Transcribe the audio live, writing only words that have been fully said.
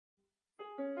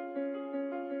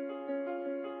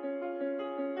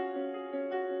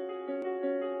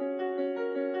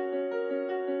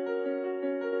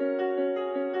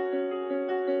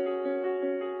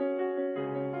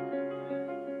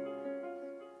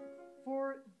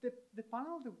the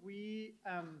panel that we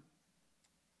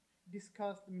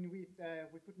discussed, I mean, we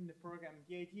put in the program,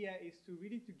 the idea is to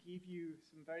really to give you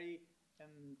some very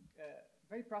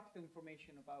practical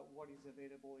information about what is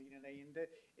available in LA.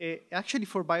 And actually,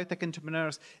 for biotech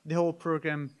entrepreneurs, the whole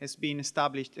program has been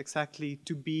established exactly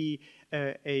to be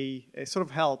a sort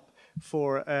of help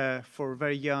for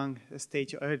very young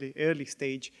stage, early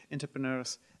stage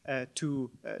entrepreneurs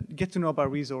to get to know about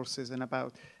resources and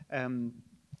about, and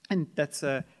that's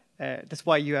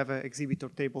why you have exhibitor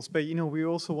tables. But we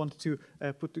also wanted to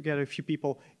put together a few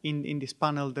people in this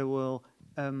panel that will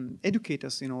educate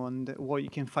us, on what you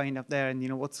can find up there,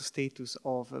 and what's the status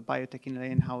of biotech in LA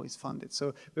and how it's funded.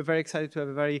 So we're very excited to have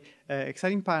a very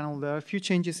exciting panel. There are a few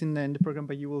changes in the program,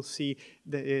 but you will see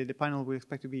the panel we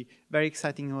expect to be very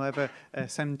exciting. We'll have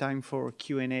some time for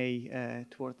Q&A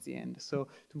towards the end. So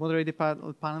to moderate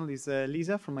the panel is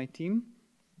Lisa from my team.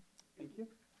 Thank you.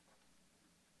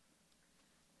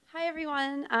 Hi,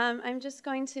 everyone. I'm just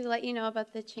going to let you know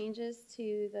about the changes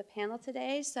to the panel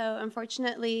today. So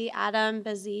unfortunately, Adam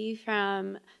Bazzi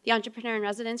from the Entrepreneur in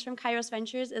Residence from Kairos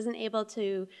Ventures isn't able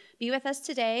to be with us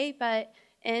today, but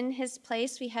in his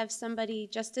place, we have somebody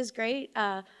just as great,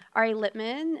 Arye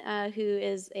Lipman, who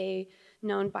is a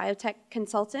known biotech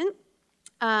consultant.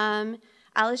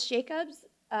 Alice Jacobs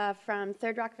from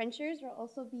Third Rock Ventures will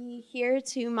also be here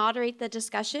to moderate the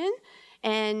discussion.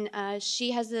 And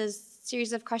she has a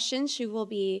series of questions she will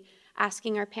be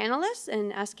asking our panelists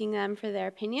and asking them for their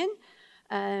opinion.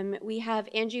 We have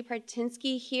Andrew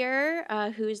Bartynski here,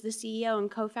 who is the CEO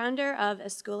and co-founder of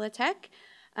Aescula Tech.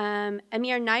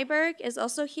 Amir Naiberg is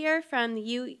also here from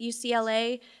the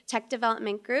UCLA Tech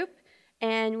Development Group.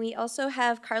 And we also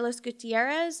have Carlos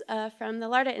Gutierrez from the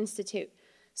Larta Institute.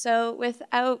 So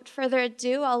without further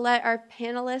ado, I'll let our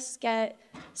panelists get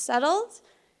settled,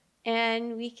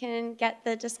 and we can get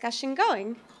the discussion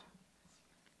going.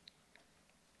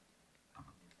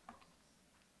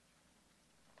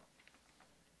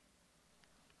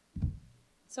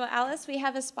 So Alice, we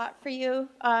have a spot for you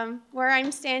where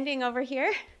I'm standing over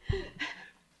here.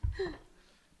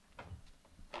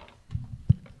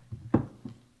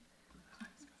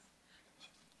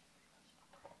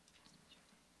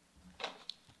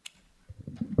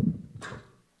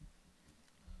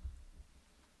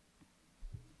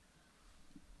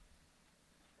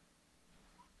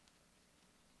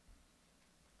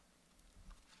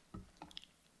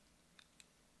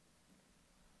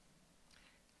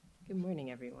 Good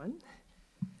morning, everyone.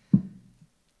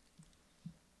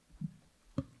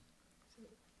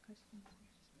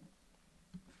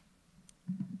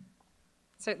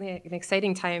 Certainly an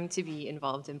exciting time to be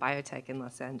involved in biotech in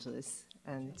Los Angeles.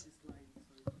 And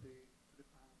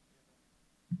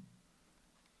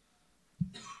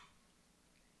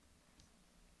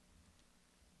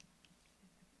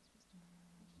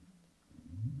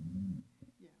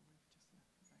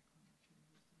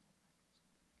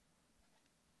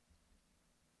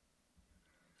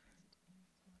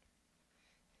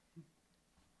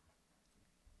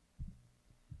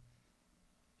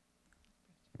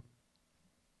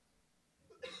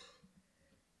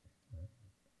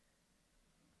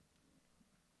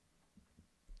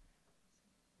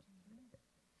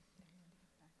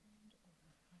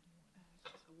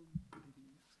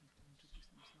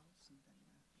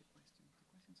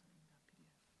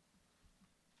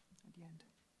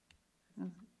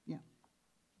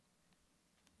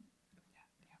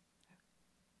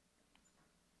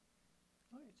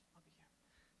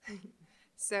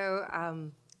So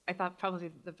I thought probably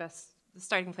the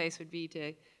starting place would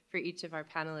be for each of our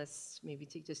panelists maybe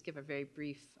to just give a very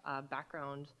brief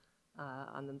background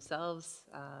on themselves.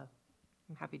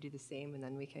 I'm happy to do the same, and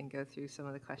then we can go through some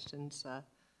of the questions that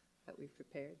we've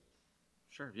prepared.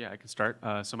 Sure, yeah, I can start.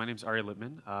 So my name is Arye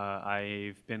Lipman.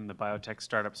 I've been in the biotech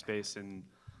startup space in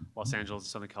Los Angeles,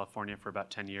 Southern California for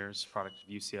about 10 years, product of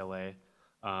UCLA.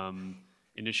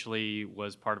 Initially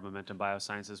was part of Momentum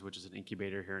Biosciences, which is an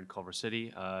incubator here in Culver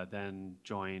City, then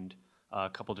joined a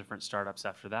couple different startups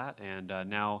after that, and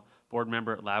now board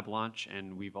member at Lab Launch,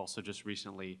 and we've also just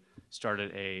recently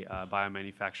started a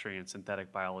biomanufacturing and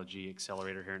synthetic biology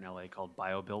accelerator here in LA called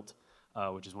BioBuilt,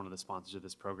 which is one of the sponsors of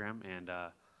this program, and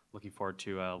looking forward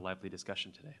to a lively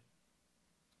discussion today.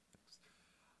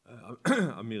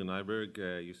 Amir Naiberg,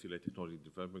 UCLA Technology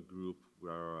Development Group. We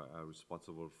are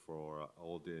responsible for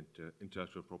all the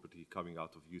intellectual property coming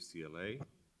out of UCLA.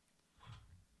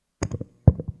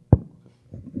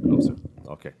 Closer.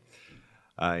 Okay.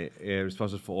 I am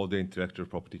responsible for all the intellectual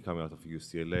property coming out of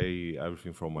UCLA,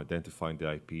 everything from identifying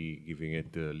the IP, giving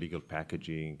it the legal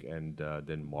packaging, and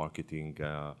then marketing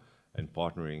and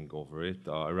partnering over it.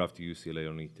 I arrived to UCLA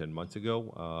only 10 months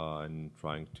ago and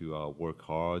trying to work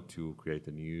hard to create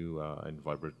a new and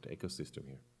vibrant ecosystem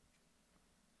here.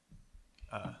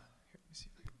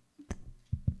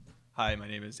 Hi, my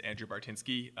name is Andrew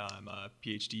Bartynski. I'm a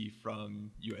PhD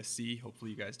from USC.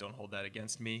 Hopefully you guys don't hold that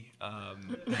against me.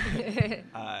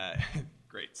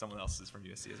 Great, someone else is from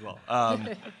USC as well.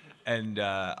 And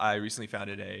I recently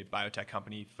founded a biotech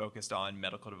company focused on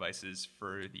medical devices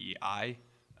for the eye.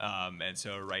 And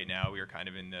so right now we are kind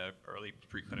of in the early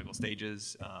preclinical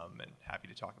stages and happy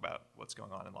to talk about what's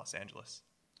going on in Los Angeles.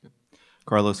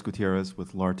 Carlos Gutierrez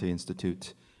with Larta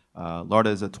Institute. Larta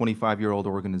is a 25-year-old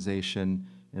organization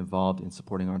involved in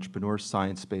supporting entrepreneurs,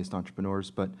 science-based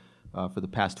entrepreneurs, but for the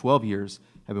past 12 years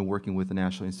have been working with the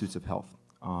National Institutes of Health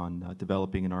on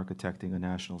developing and architecting a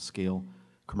national scale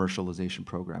commercialization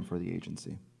program for the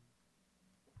agency.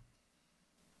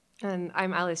 And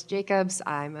I'm Alice Jacobs.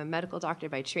 I'm a medical doctor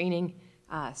by training.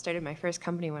 Started my first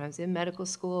company when I was in medical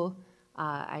school.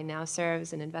 I now serve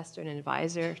as an investor and an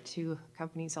advisor to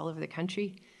companies all over the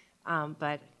country.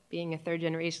 But being a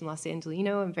third-generation Los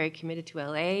Angelino, I'm very committed to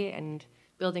LA and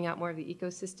building out more of the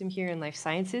ecosystem here in life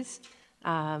sciences,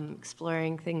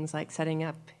 exploring things like setting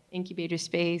up incubator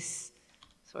space,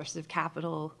 sources of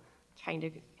capital, trying to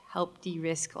help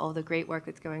de-risk all the great work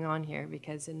that's going on here,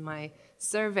 because in my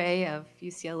survey of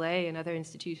UCLA and other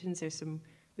institutions, there's some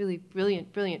really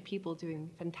brilliant people doing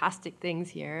fantastic things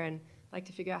here, and I'd like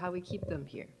to figure out how we keep them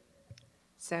here.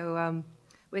 So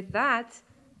with that,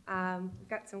 we've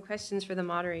got some questions for the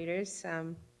moderators.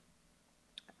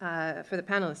 For the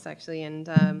panelists, actually, and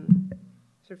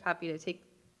sort of happy to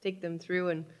take them through,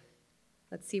 and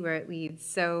let's see where it leads.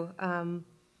 So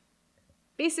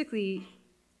basically,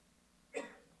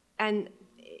 and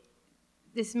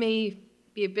this may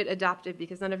be a bit adaptive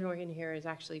because not everyone in here is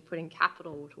actually putting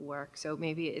capital to work, so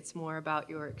maybe it's more about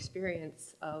your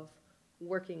experience of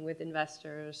working with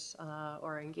investors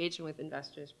or engaging with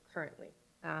investors currently.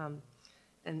 And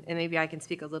maybe I can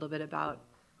speak a little bit about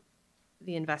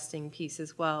the investing piece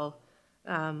as well,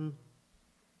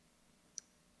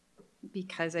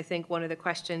 because I think one of the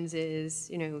questions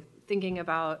is, thinking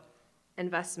about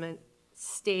investment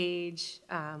stage,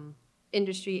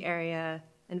 industry area,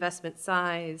 investment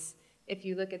size. If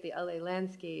you look at the LA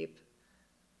landscape,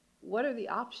 what are the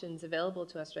options available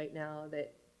to us right now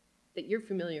that you're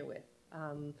familiar with?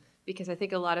 Because I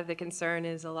think a lot of the concern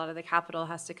is a lot of the capital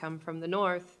has to come from the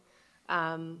north,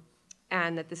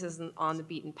 and that this isn't on the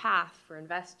beaten path for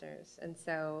investors. And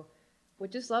so would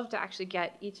just love to actually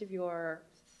get each of your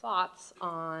thoughts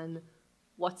on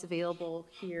what's available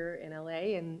here in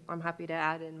LA, and I'm happy to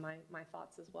add in my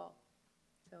thoughts as well.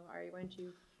 So Arye, why don't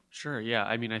you? Sure, yeah.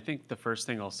 I mean, I think the first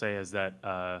thing I'll say is that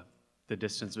the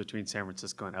distance between San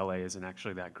Francisco and LA isn't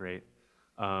actually that great.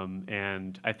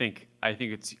 And I think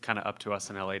it's kind of up to us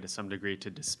in LA to some degree to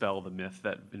dispel the myth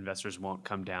that investors won't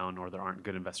come down or there aren't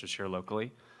good investors here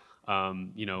locally.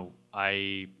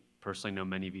 I personally know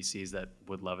many VCs that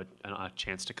would love a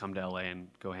chance to come to LA and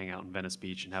go hang out in Venice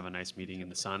Beach and have a nice meeting in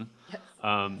the sun. Yes.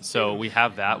 So we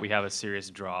have that. We have a serious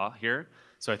draw here.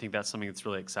 So I think that's something that's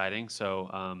really exciting.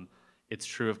 So it's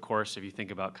true, of course, if you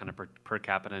think about kind of per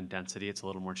capita and density, it's a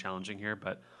little more challenging here,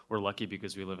 but we're lucky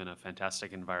because we live in a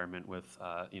fantastic environment with,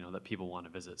 that people want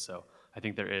to visit. So I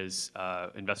think there is,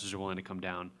 investors are willing to come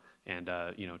down and,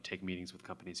 take meetings with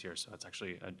companies here. So it's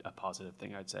actually a positive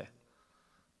thing, I'd say.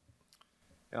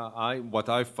 What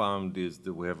I found is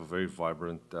that we have a very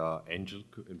vibrant angel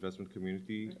investment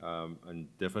community, and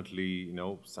definitely,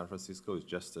 San Francisco is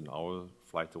just an hour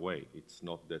flight away. It's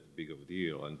not that big of a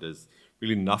deal, and there's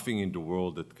really nothing in the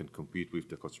world that can compete with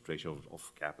the concentration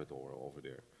of capital over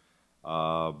there.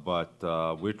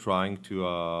 But we're trying to,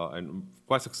 and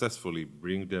quite successfully,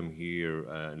 bring them here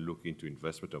and look into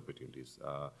investment opportunities,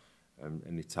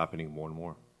 and it's happening more and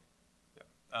more.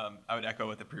 I would echo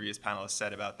what the previous panelists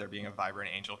said about there being a vibrant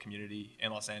angel community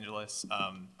in Los Angeles.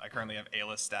 I currently have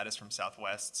A-list status from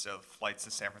Southwest, so flights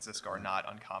to San Francisco are not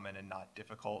uncommon and not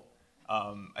difficult.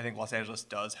 I think Los Angeles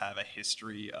does have a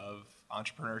history of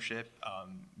entrepreneurship.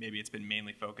 Maybe it's been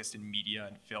mainly focused in media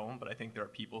and film, but I think there are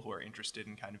people who are interested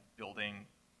in kind of building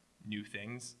new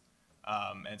things.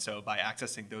 And so by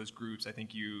accessing those groups, I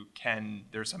think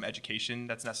there's some education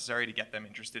that's necessary to get them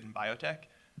interested in biotech.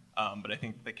 But I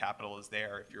think the capital is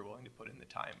there if you're willing to put in the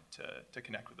time to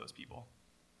connect with those people.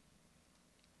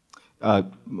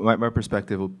 My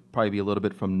perspective will probably be a little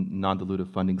bit from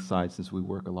non-dilutive funding side, since we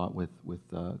work a lot with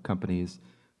companies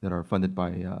that are funded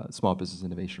by Small Business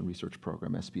Innovation Research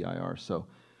Program, SBIR. So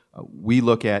we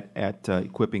look at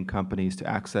equipping companies to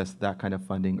access that kind of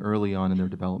funding early on in their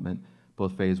development,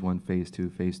 both phase 1, phase 2,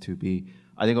 phase 2B.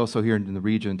 I think also here in the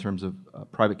region, in terms of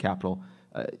private capital,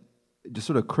 just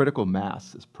sort of critical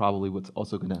mass is probably what's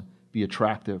also going to be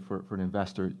attractive for an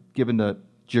investor, given the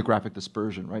geographic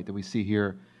dispersion, right, that we see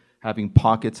here. Having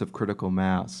pockets of critical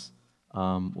mass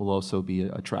will also be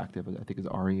attractive, I think, as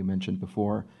Arye mentioned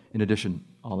before. In addition,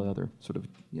 all the other sort of,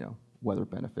 weather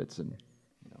benefits and,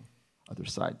 other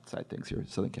side things here in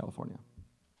Southern California.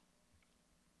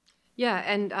 Yeah,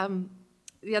 and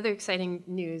the other exciting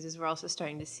news is we're also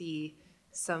starting to see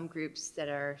some groups that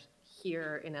are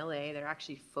here in LA that are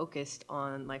actually focused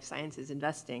on life sciences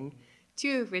investing,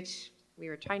 two of which we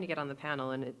were trying to get on the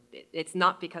panel, and it's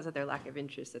not because of their lack of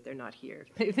interest that they're not here.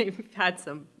 They've had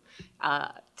some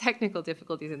technical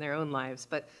difficulties in their own lives,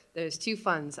 but there's two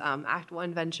funds, Act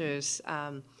One Ventures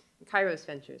and Kairos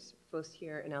Ventures, both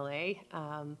here in LA.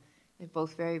 They're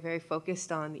both very, very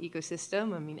focused on the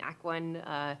ecosystem. I mean, Act One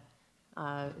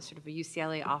is sort of a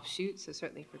UCLA offshoot, so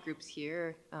certainly for groups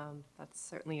here, that's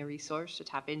certainly a resource to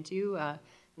tap into.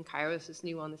 And Kairos is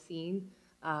new on the scene,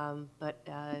 but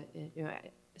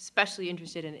especially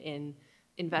interested in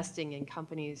investing in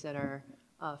companies that are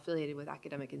affiliated with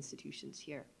academic institutions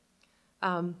here.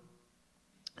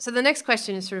 So the next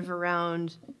question is sort of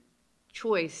around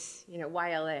choice.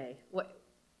 Why LA?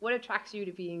 What attracts you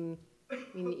to being? I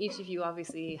mean, each of you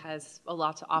obviously has a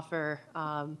lot to offer,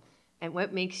 and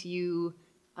what makes you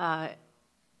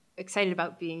excited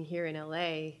about being here in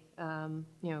LA,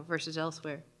 versus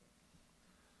elsewhere?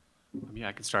 Yeah,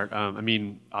 I can start. I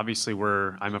mean, obviously,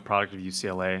 I'm a product of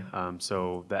UCLA,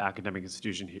 so the academic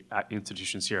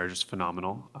institutions here are just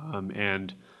phenomenal.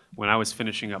 And when I was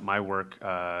finishing up my work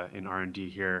in R&D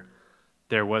here,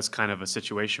 there was kind of a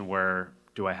situation where,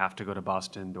 do I have to go to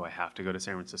Boston? Do I have to go to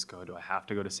San Francisco? Do I have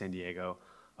to go to San Diego?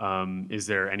 Is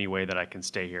there any way that I can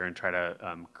stay here and try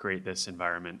to create this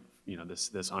environment,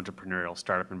 this entrepreneurial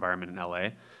startup environment in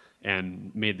LA?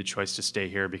 And made the choice to stay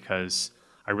here because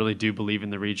I really do believe in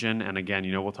the region. And again,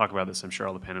 we'll talk about this. I'm sure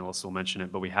all the panelists will mention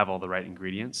it, but we have all the right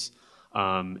ingredients.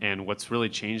 And what's really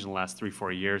changed in the last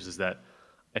 3-4 years is that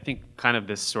I think kind of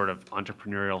this sort of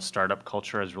entrepreneurial startup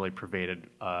culture has really pervaded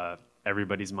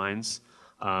everybody's minds.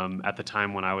 At the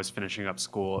time when I was finishing up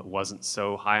school, it wasn't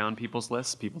so high on people's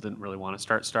lists. People didn't really want to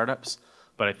start startups.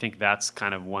 But I think that's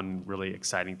kind of one really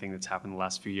exciting thing that's happened in the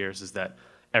last few years is that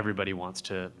everybody wants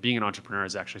to, being an entrepreneur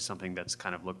is actually something that's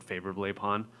kind of looked favorably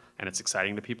upon, and it's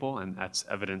exciting to people, and that's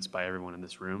evidenced by everyone in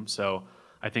this room. So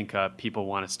I think people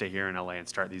want to stay here in LA and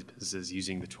start these businesses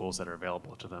using the tools that are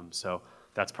available to them. So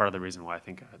that's part of the reason why I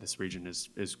think this region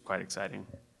is quite exciting.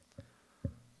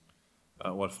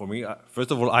 Well, for me,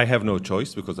 first of all, I have no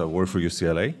choice because I work for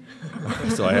UCLA,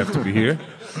 so I have to be here.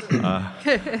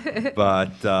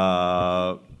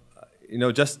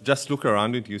 Just look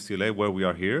around at UCLA where we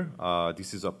are here.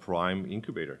 This is a prime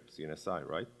incubator, CNSI,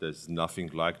 right? There's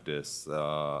nothing like this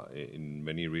in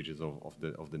many regions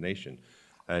of the nation.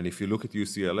 And if you look at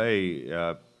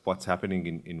UCLA, what's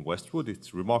happening in Westwood,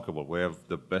 it's remarkable. We have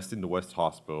the best in the West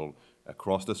hospital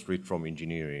across the street from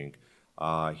engineering.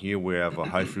 Here we have a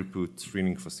high-throughput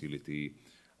screening facility.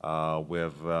 We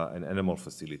have an animal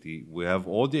facility. We have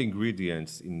all the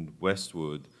ingredients in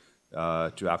Westwood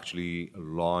to actually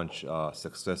launch a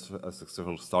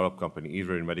successful startup company,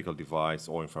 either in medical device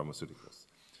or in pharmaceuticals.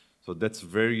 So that's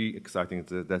very exciting.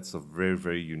 That's a very,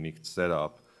 very unique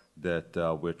setup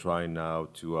that we're trying now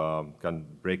to kind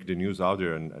of break the news out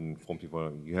there and inform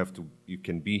people you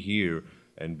can be here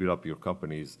and build up your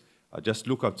companies. Just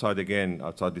look outside again,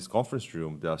 outside this conference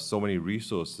room. There are so many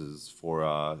resources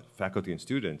for faculty and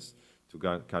students to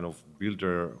kind of build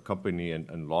their company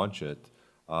and launch it.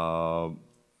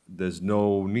 There's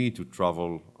no need to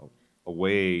travel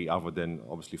away other than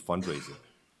obviously fundraising.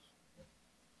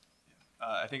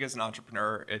 I think as an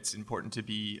entrepreneur, it's important to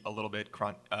be a little bit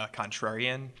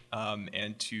contrarian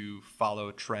and to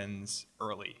follow trends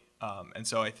early. And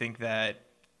so I think that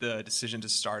the decision to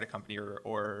start a company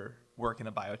or work in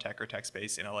the biotech or tech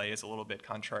space in LA is a little bit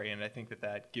contrarian. And I think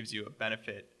that gives you a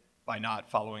benefit by not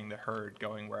following the herd,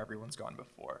 going where everyone's gone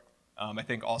before. I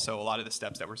think also a lot of the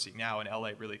steps that we're seeing now in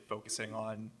LA really focusing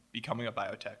on becoming a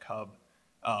biotech hub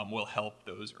will help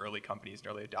those early companies and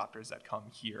early adopters that come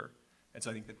here. And so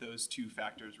I think that those two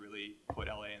factors really put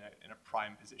LA in a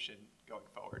prime position going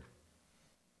forward.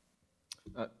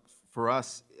 For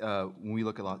us, when we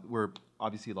look at we're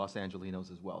obviously Los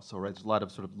Angelinos as well. So there's a lot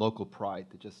of sort of local pride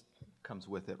that just comes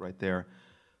with it right there.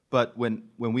 But when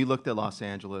we looked at Los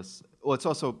Angeles, well, it's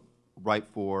also ripe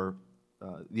for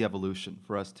the evolution,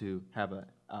 for us to have a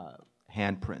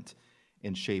handprint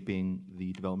in shaping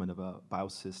the development of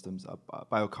biosystems,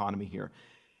 bioeconomy here.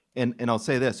 And I'll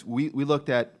say this, we looked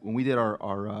at, when we did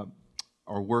our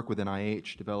our work with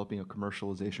NIH, developing a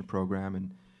commercialization program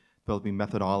and developing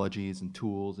methodologies and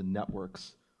tools and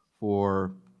networks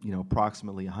for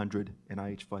approximately 100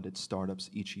 NIH-funded startups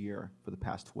each year for the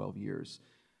past 12 years.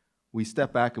 We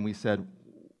stepped back and we said,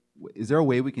 is there a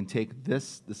way we can take the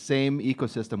same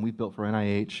ecosystem we built for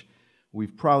NIH?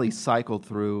 We've probably cycled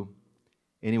through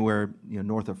anywhere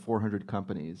north of 400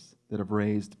 companies that have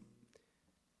raised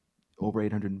over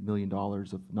 $800 million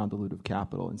of non-dilutive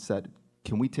capital, and said,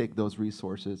 can we take those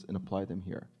resources and apply them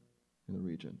here in the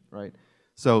region, right?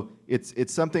 So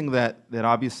it's something that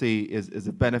obviously is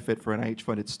a benefit for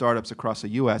NIH-funded startups across the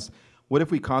U.S. What if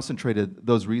we concentrated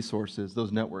those resources,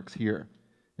 those networks here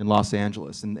in Los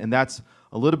Angeles? And that's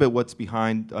a little bit what's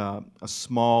behind a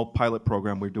small pilot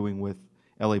program we're doing with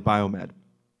LA Biomed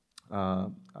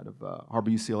out of Harbor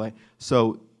UCLA.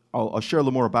 So I'll share a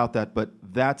little more about that, but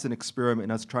that's an experiment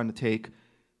in us trying to take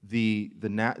the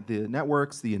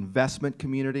networks, the investment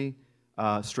community,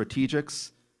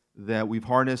 strategics that we've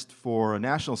harnessed for a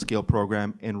national scale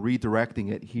program and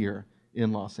redirecting it here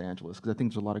in Los Angeles, because I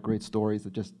think there's a lot of great stories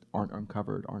that just aren't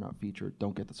uncovered, are not featured,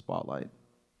 don't get the spotlight.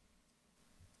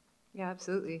 Yeah,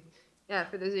 absolutely. Yeah,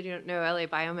 for those of you who don't know, LA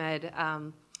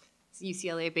Biomed, it's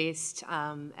UCLA-based,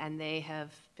 and they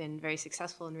have been very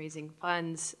successful in raising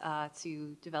funds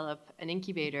to develop an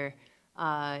incubator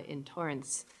in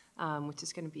Torrance, which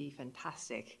is going to be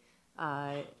fantastic.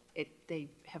 They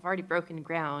have already broken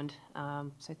ground,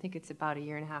 so I think it's about 1.5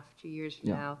 years, 2 years from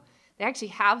now. They actually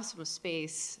have some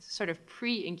space, sort of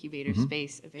pre-incubator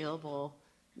space available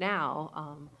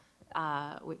now,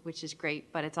 which is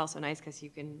great, but it's also nice because you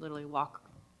can literally walk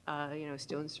a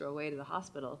stone's throw away to the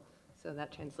hospital. So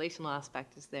that translational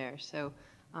aspect is there. So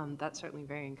that's certainly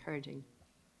very encouraging.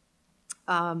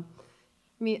 I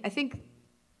think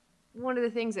one of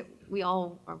the things that we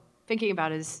all are thinking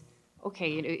about is,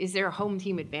 okay, is there a home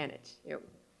team advantage?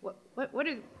 What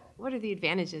are the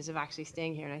advantages of actually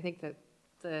staying here? And I think that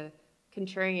the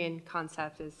contrarian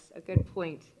concept is a good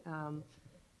point.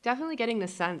 Definitely getting the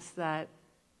sense that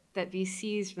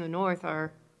VCs from the North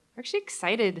are actually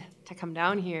excited to come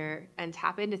down here and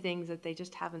tap into things that they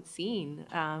just haven't seen,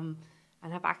 and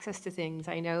have access to things.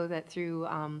 I know that through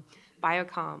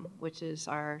Biocom, which is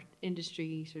our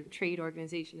industry sort of trade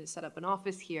organization, has set up an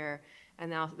office here, and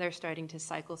now they're starting to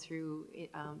cycle through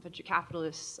venture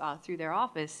capitalists through their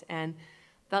office. And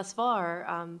thus far,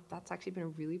 that's actually been a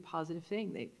really positive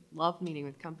thing. They love meeting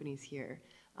with companies here.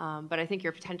 But I think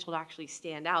your potential to actually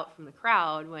stand out from the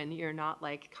crowd when you're not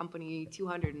like company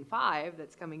 205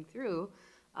 that's coming through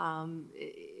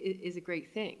is a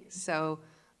great thing. So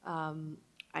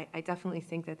I definitely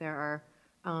think that there are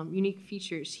unique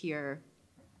features here.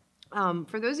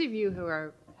 For those of you who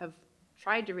have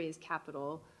tried to raise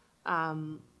capital,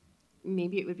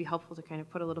 maybe it would be helpful to kind of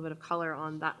put a little bit of color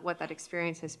on what that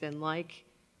experience has been like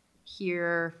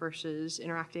here versus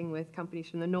interacting with companies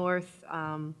from the North.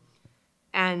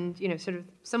 And sort of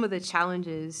some of the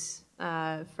challenges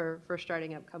for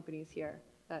starting up companies here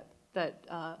that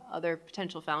other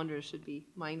potential founders should be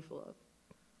mindful of.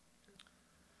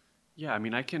 Yeah,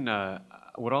 I can.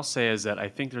 What I'll say is that I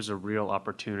think there's a real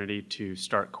opportunity to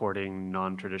start courting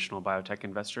non-traditional biotech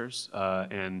investors,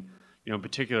 and in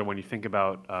particular when you think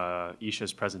about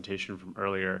Isha's presentation from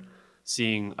earlier,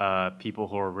 seeing people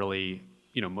who are really,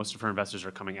 most of her investors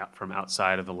are coming out from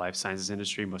outside of the life sciences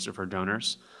industry, most of her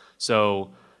donors. So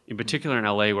in particular in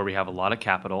LA, where we have a lot of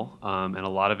capital, and a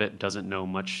lot of it doesn't know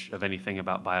much of anything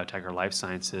about biotech or life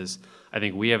sciences, I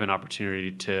think we have an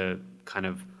opportunity to kind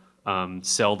of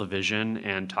sell the vision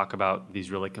and talk about these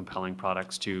really compelling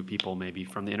products to people maybe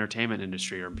from the entertainment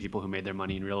industry or people who made their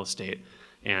money in real estate,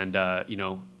 and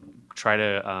try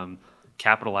to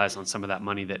capitalize on some of that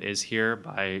money that is here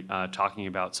by talking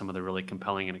about some of the really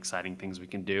compelling and exciting things we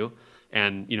can do.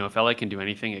 And if LA can do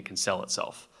anything, it can sell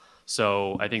itself.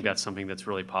 So I think that's something that's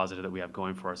really positive that we have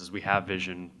going for us, is we have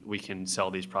vision, we can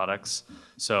sell these products.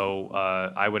 So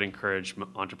I would encourage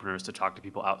entrepreneurs to talk to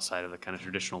people outside of the kind of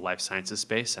traditional life sciences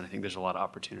space, and I think there's a lot of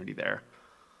opportunity there.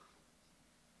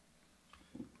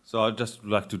 So I'd just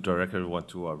like to direct everyone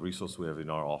to a resource we have in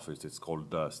our office. It's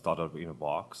called Startup in a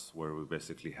Box, where we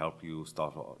basically help you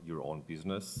start your own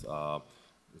business.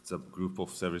 It's a group of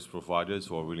service providers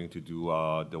who are willing to do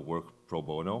the work pro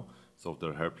bono. So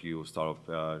they'll help you start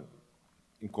up,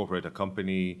 incorporate a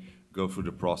company, go through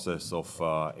the process of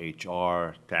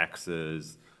HR,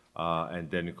 taxes,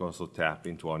 and then you can also tap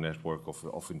into our network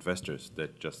of investors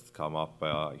that just come up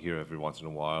here every once in a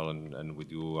while, and we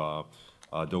do a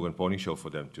dog and pony show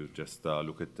for them to just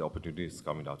look at the opportunities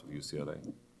coming out of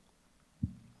UCLA.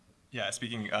 Yeah,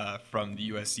 speaking from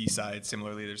the USC side,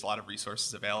 similarly, there's a lot of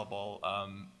resources available.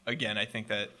 Again, I think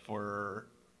that for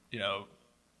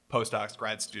postdocs,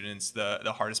 grad students,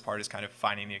 the hardest part is kind of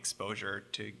finding the exposure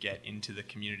to get into the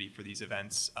community for these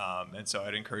events. And so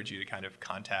I'd encourage you to kind of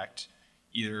contact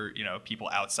either people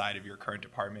outside of your current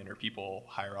department or people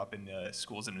higher up in the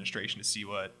school's administration to see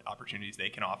what opportunities they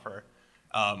can offer.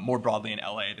 More broadly in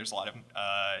LA, there's a lot of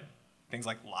things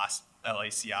like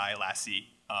LACI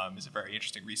is a very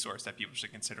interesting resource that people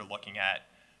should consider looking at.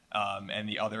 And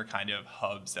the other kind of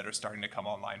hubs that are starting to come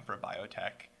online for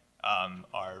biotech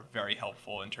are very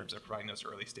helpful in terms of providing those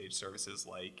early stage services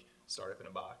like Startup in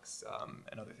a Box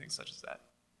and other things such as that.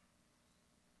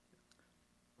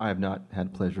 I have not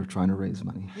had the pleasure of trying to raise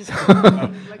money.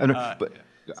 But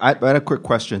Yeah. I had a quick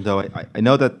question, though. I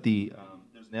know that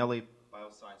there's an LA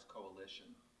Bioscience Coalition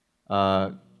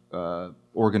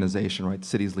organization, right? The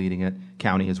city's leading it,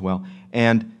 county as well.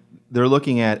 And they're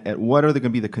looking at what are going to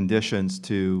be the conditions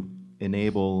to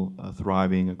enable a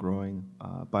thriving, a growing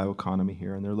bioeconomy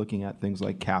here. And they're looking at things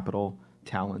like capital,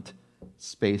 talent,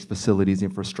 space, facilities,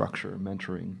 infrastructure,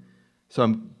 mentoring. So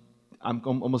I'm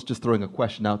almost just throwing a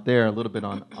question out there a little bit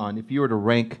on if you were to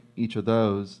rank each of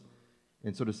those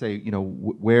and sort of say,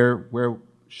 where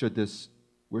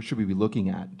should we be looking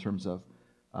at in terms of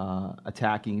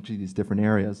attacking each of these different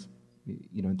areas,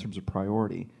 in terms of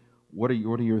priority. What are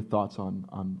your thoughts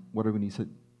on what are going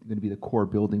to be the core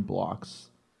building blocks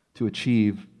to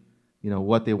achieve,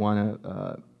 what they want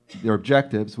to, their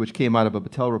objectives, which came out of a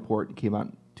Battelle report and came out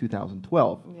in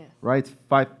 2012, Yes. right? It's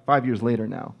five years later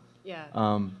now.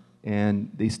 Yeah. And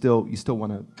you still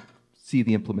want to see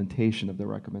the implementation of their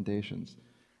recommendations.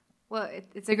 Well,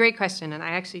 it's a great question, and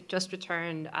I actually just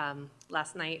returned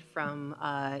last night from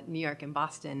New York and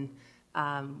Boston,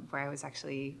 where I was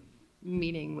actually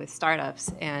meeting with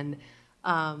startups, and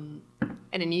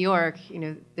in New York,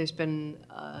 there's been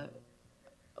a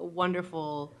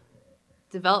wonderful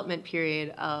development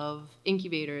period of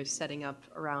incubators setting up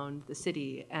around the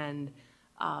city, and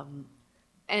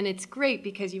it's great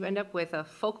because you end up with a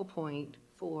focal point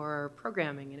for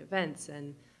programming and events,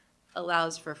 and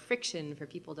allows for friction for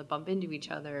people to bump into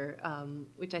each other,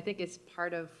 which I think is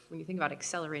part of, when you think about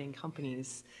accelerating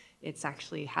companies, it's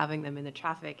actually having them in the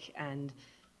traffic, and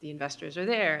the investors are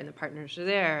there and the partners are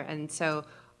there. And so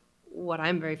what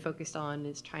I'm very focused on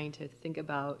is trying to think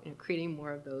about creating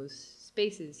more of those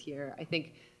spaces here. I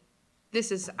think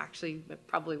this is actually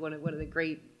probably one of the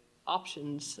great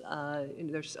options.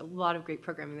 There's a lot of great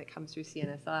programming that comes through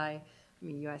CNSI. I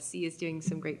mean, USC is doing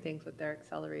some great things with their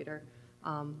accelerator.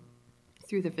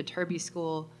 Through the Viterbi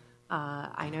School,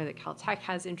 I know that Caltech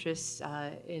has interest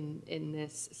in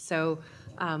this.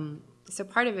 So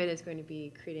part of it is going to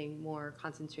be creating more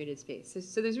concentrated space.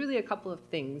 So there's really a couple of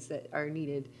things that are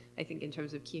needed, I think, in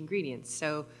terms of key ingredients.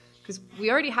 So, because we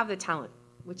already have the talent,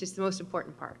 which is the most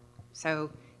important part. So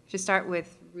to start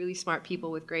with really smart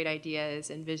people with great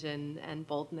ideas and vision and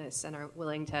boldness and are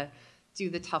willing to do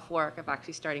the tough work of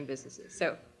actually starting businesses.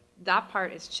 So that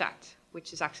part is checked,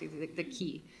 which is actually the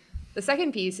key. The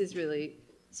second piece is really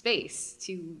space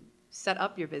to set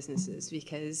up your businesses,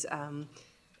 because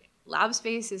lab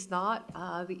space is not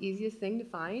the easiest thing to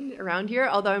find around here,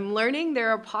 although I'm learning there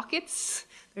are pockets.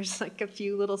 There's like a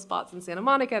few little spots in Santa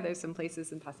Monica, there's some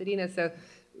places in Pasadena, so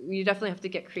you definitely have to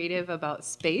get creative about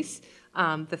space.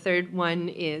 The third one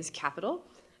is capital.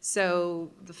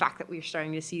 So the fact that we're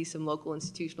starting to see some local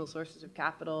institutional sources of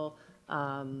capital,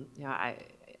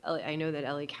 I know that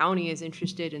LA County is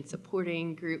interested in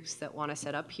supporting groups that want to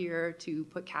set up here to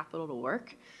put capital to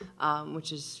work,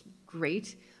 which is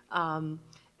great.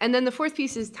 And then the fourth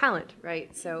piece is talent,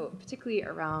 right? So particularly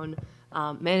around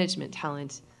management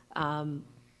talent.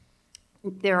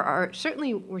 There are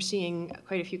certainly, we're seeing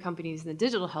quite a few companies in the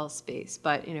digital health space,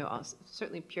 but also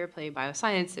certainly pure play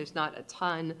bioscience, there's not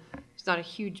a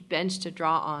huge bench to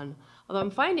draw on. Although I'm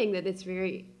finding that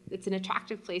it's an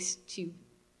attractive place to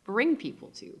bring people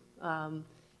to.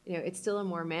 It's still a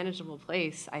more manageable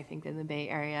place, I think, than the Bay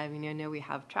Area. I mean, I know we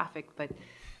have traffic, but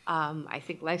I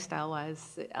think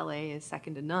lifestyle-wise, LA is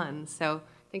second to none. So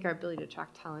I think our ability to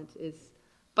attract talent is,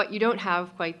 but you don't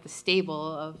have quite the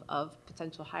stable of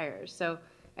potential hires. So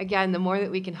again, the more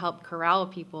that we can help corral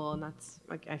people, and that's,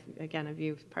 again, a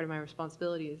view, part of my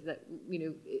responsibility is that,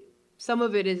 some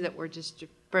of it is that we're just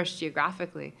dispersed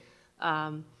geographically.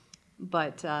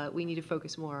 But we need to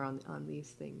focus more on these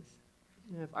things.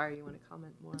 I don't know if Arye, you want to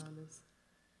comment more on this?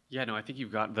 Yeah, no, I think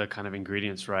you've got the kind of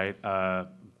ingredients right.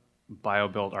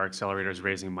 BioBuilt, our accelerator, is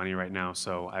raising money right now,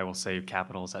 so I will say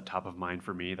capital is at top of mind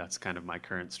for me. That's kind of my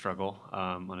current struggle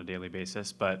on a daily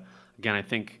basis. But again, I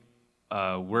think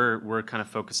we're kind of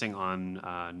focusing on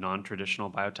non-traditional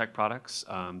biotech products,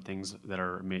 things that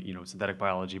are synthetic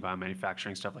biology,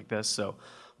 biomanufacturing, stuff like this. So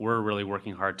we're really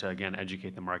working hard to again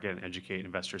educate the market and educate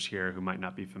investors here who might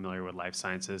not be familiar with life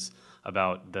sciences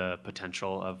about the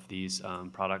potential of these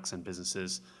products and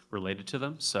businesses related to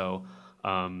them. So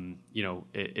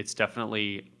it's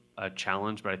definitely a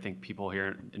challenge, but I think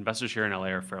investors here in LA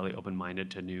are fairly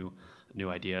open-minded to new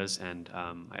ideas, and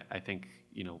I think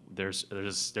there's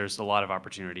a lot of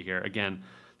opportunity here. Again,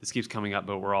 this keeps coming up,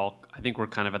 but I think we're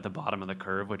kind of at the bottom of the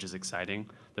curve, which is exciting.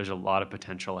 There's a lot of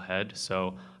potential ahead,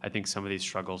 so I think some of these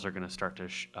struggles are going to start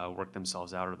to work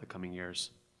themselves out over the coming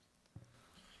years.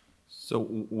 So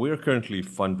we're currently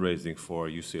fundraising for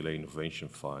UCLA Innovation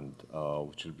Fund,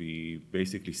 which will be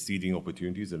basically seeding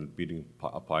opportunities and building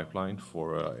a pipeline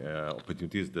for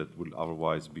opportunities that will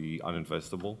otherwise be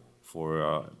uninvestable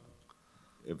for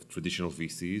traditional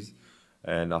VCs.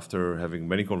 And after having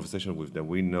many conversations with them,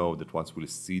 we know that once we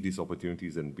see these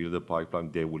opportunities and build a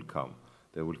pipeline, they will come.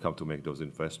 They will come to make those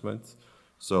investments.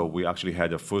 So we actually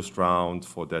had a first round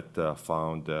for that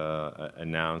fund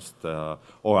announced,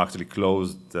 or actually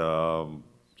closed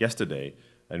yesterday,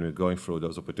 and we're going through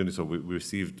those opportunities. So we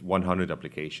received 100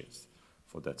 applications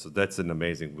for that. So that's an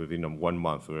amazing, within 1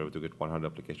 month, we were able to get 100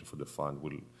 applications for the fund.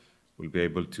 We'll be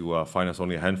able to finance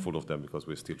only a handful of them because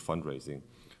we're still fundraising.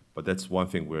 But that's one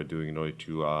thing we're doing in order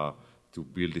to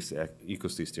build this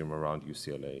ecosystem around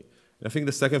UCLA. And I think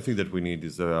the second thing that we need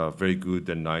is a very good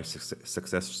and nice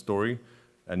success story.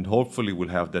 And hopefully we'll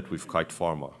have that with Kite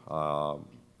Pharma,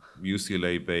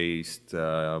 UCLA-based,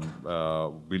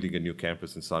 building a new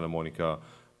campus in Santa Monica,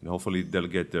 and hopefully they'll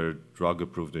get their drug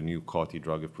approved, the new CAR-T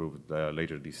drug approved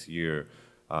later this year.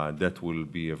 That will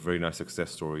be a very nice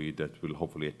success story that will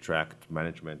hopefully attract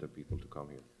management and people to come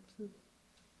here.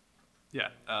 Yeah,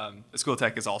 Aescula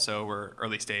Tech is also, we're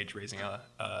early stage raising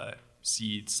a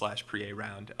seed/pre-A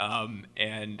round.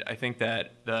 And I think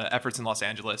that the efforts in Los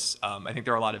Angeles, I think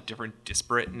there are a lot of different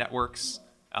disparate networks.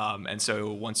 And so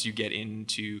once you get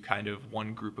into kind of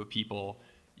one group of people,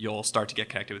 you'll start to get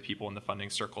connected with people in the funding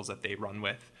circles that they run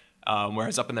with.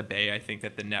 Whereas up in the Bay, I think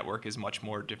that the network is much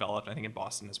more developed, I think in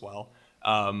Boston as well,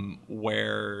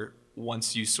 where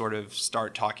once you sort of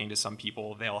start talking to some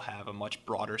people, they'll have a much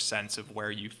broader sense of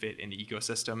where you fit in the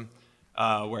ecosystem.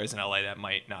 Whereas in LA, that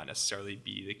might not necessarily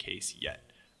be the case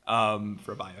yet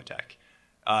for biotech.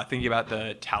 Thinking about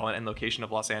the talent and location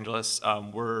of Los Angeles,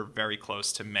 we're very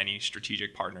close to many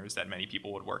strategic partners that many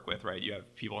people would work with, right? You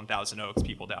have people in Thousand Oaks,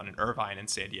 people down in Irvine and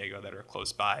San Diego that are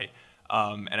close by.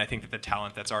 And I think that the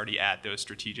talent that's already at those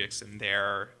strategics and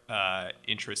their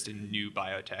interest in new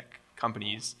biotech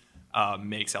companies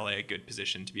makes LA a good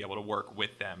position to be able to work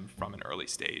with them from an early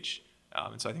stage.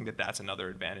 And so I think that that's another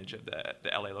advantage of the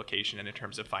LA location. And in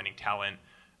terms of finding talent,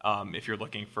 if you're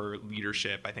looking for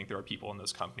leadership, I think there are people in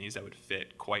those companies that would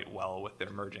fit quite well with the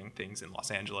emerging things in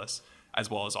Los Angeles, as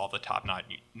well as all the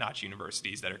top-notch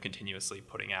universities that are continuously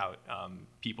putting out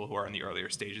people who are in the earlier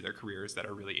stage of their careers that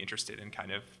are really interested in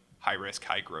kind of high-risk,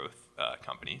 high-growth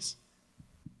companies.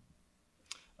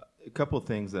 A couple of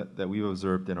things that we've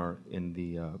observed in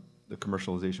the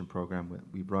commercialization program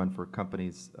we've run for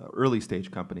companies,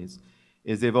 early-stage companies,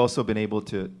 is they've also been able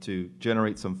to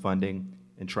generate some funding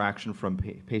and traction from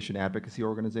patient advocacy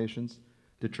organizations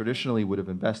that traditionally would have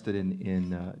invested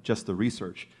in just the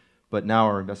research, but now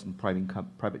are invested in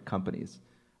private companies.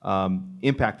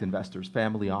 Impact investors,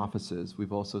 family offices.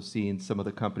 We've also seen some of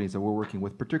the companies that we're working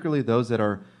with, particularly those that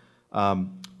are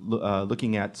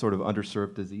looking at sort of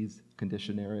underserved disease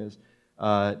condition areas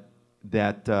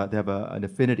that have an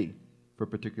affinity for a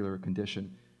particular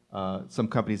condition. Some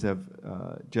companies have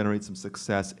generated some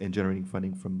success in generating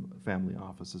funding from family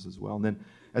offices as well. And then,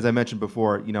 as I mentioned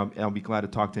before, I'll be glad to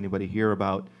talk to anybody here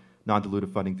about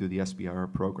non-dilutive funding through the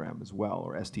SBIR program as well,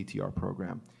 or STTR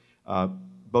program.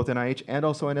 Both NIH and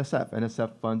also NSF.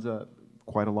 NSF funds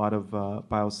quite a lot of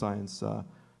bioscience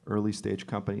early stage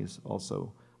companies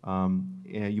also. And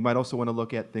you might also want to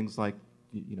look at things like,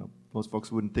 most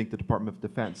folks wouldn't think the Department of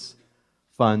Defense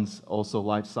funds also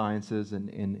life sciences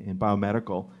and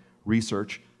biomedical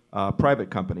research, private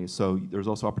companies. So there's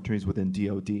also opportunities within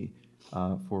DoD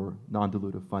for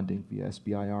non-dilutive funding via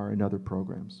SBIR and other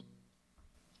programs.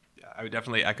 Yeah, I would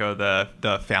definitely echo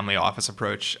the family office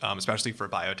approach, especially for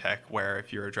biotech, where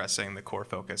if you're addressing the core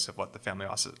focus of what the family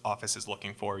office is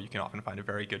looking for, you can often find a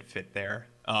very good fit there.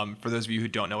 For those of you who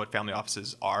don't know what family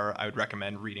offices are, I would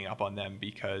recommend reading up on them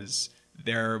because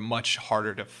they're much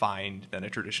harder to find than a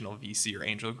traditional VC or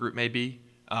angel group may be.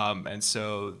 And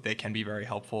so they can be very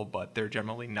helpful, but they're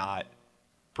generally not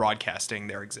broadcasting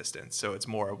their existence. So it's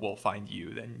more, we'll find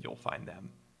you than you'll find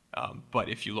them. But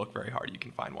if you look very hard, you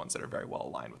can find ones that are very well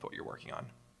aligned with what you're working on.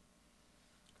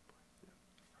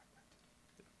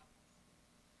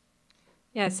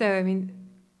 Yeah, so I mean,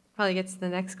 probably gets to the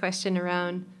next question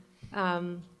around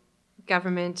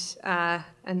government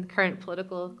and the current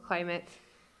political climate,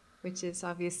 which is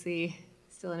obviously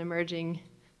still an emerging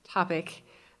topic.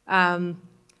 And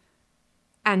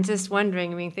just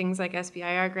wondering, I mean, things like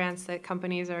SBIR grants that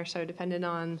companies are so dependent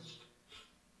on,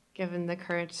 given the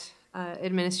current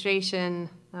administration,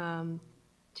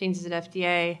 changes at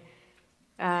FDA,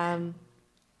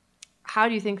 how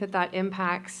do you think that that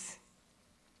impacts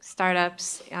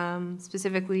startups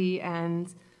specifically,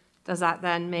 and does that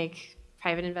then make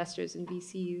private investors and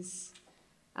VCs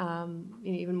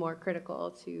even more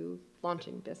critical to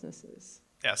launching businesses?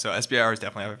 Yeah, so SBIRs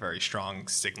definitely have a very strong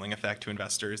signaling effect to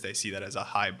investors. They see that as a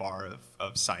high bar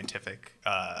of scientific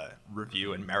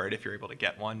review and merit if you're able to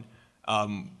get one.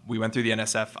 We went through the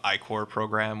NSF I-Corps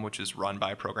program, which is run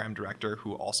by a program director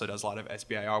who also does a lot of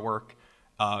SBIR work.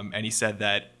 And he said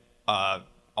that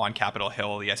on Capitol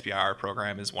Hill, the SBIR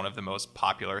program is one of the most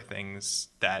popular things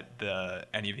that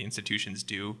any of the institutions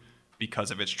do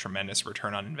because of its tremendous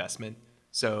return on investment.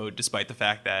 So despite the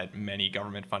fact that many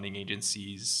government funding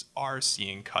agencies are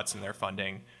seeing cuts in their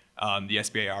funding, the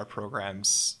SBIR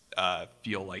programs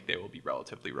feel like they will be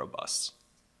relatively robust.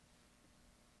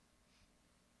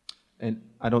 And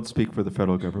I don't speak for the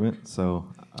federal government, so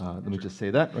let me just say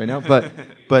that right now.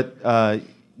 But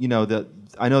you know,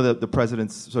 I know that the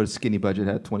president's sort of skinny budget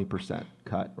had a 20%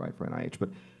 cut, right, for NIH, but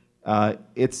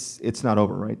it's not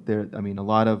over, right? There, I mean, a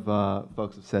lot of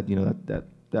folks have said, you know,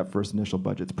 that first initial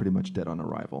budget's pretty much dead on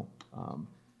arrival. So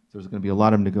there's going to be a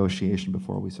lot of negotiation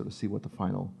before we sort of see what the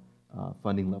final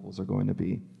funding levels are going to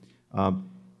be.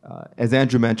 As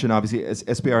Andrew mentioned, obviously,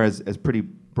 SBIR has pretty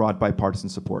broad bipartisan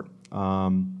support.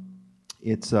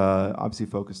 It's obviously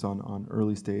focused on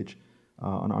early stage,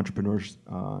 on entrepreneurs,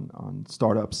 on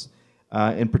startups,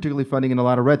 and particularly funding in a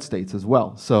lot of red states as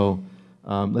well. So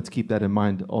let's keep that in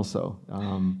mind also.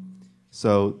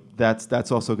 So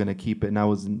that's also going to keep it. And I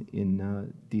was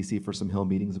in DC for some Hill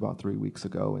meetings about 3 weeks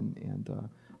ago, and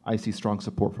I see strong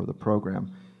support for the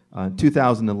program. In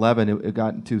 2011, it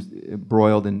got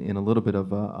embroiled in a little bit of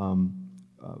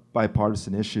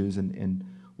bipartisan issues and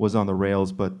was on the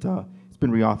rails, but it's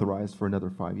been reauthorized for another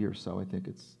 5 years. So I think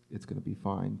it's going to be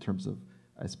fine in terms of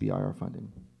SBIR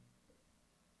funding.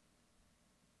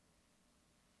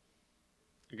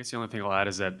 I guess the only thing I'll add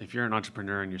is that if you're an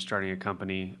entrepreneur and you're starting a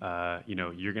company, you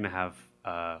know, you're going to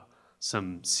have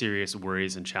some serious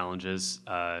worries and challenges,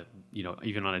 you know,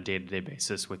 even on a day-to-day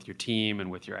basis with your team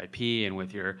and with your IP and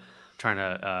with your trying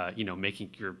to, you know,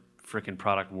 making your frickin'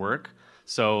 product work.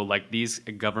 So like these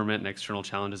government and external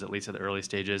challenges, at least at the early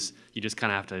stages, you just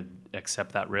kind of have to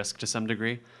accept that risk to some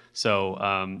degree. So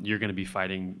you're going to be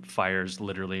fighting fires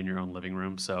literally in your own living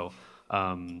room. So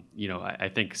you know, I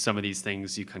think some of these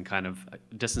things you can kind of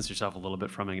distance yourself a little bit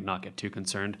from and not get too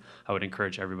concerned. I would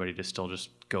encourage everybody to still just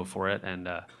go for it, and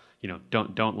you know,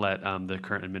 don't let the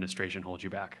current administration hold you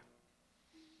back.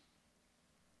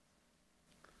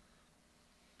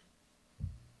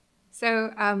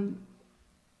 So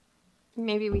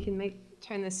maybe we can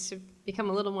turn this to become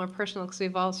a little more personal, because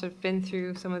we've all sort of been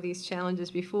through some of these challenges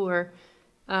before.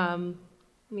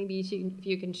 Maybe if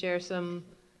you can share some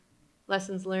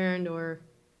lessons learned, or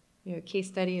you know, case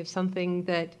study of something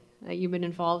that you've been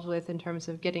involved with in terms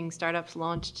of getting startups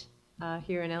launched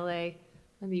here in LA.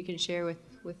 Maybe you can share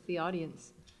with the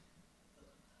audience.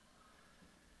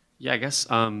 Yeah, I guess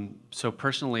so.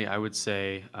 Personally, I would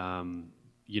say,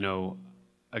 you know,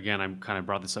 again, I kind of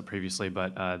brought this up previously,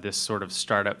 but this sort of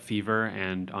startup fever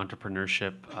and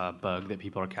entrepreneurship bug that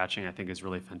people are catching, I think, is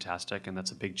really fantastic, and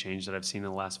that's a big change that I've seen in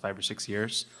the last 5 or 6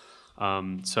 years.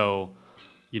 So,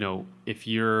 you know, if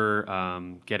you're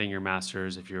getting your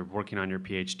master's, if you're working on your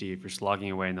PhD, if you're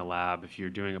slogging away in the lab, if you're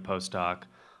doing a postdoc,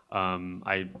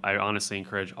 I honestly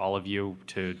encourage all of you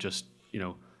to just, you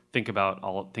know, think about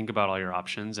all your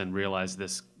options and realize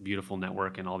this beautiful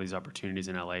network and all these opportunities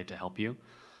in LA to help you.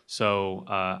 So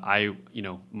you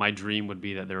know, my dream would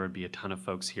be that there would be a ton of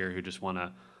folks here who just want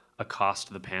to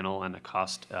accost the panel and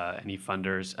accost any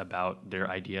funders about their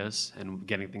ideas and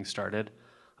getting things started.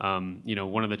 You know,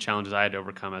 one of the challenges I had to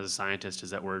overcome as a scientist is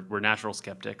that we're natural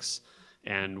skeptics,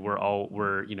 and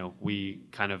you know, we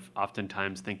kind of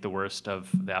oftentimes think the worst of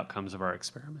the outcomes of our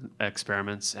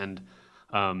experiments, and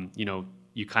you know,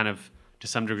 you kind of to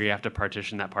some degree have to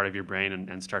partition that part of your brain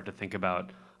and start to think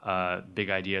about big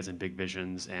ideas and big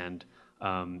visions, and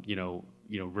you know,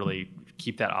 really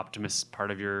keep that optimist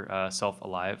part of your self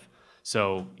alive.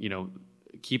 So, you know,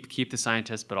 keep the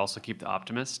scientist, but also keep the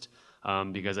optimist.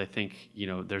 because I think,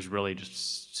 there's really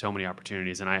just so many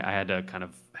opportunities, and I had to kind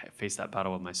of face that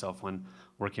battle with myself when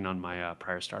working on my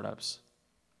prior startups.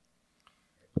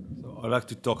 So I'd like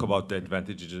to talk about the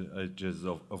advantages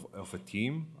of a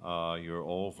team. You're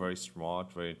all very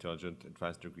smart, very intelligent,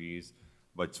 advanced degrees,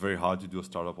 but it's very hard to do a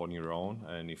startup on your own.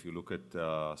 And if you look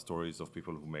at stories of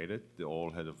people who made it, they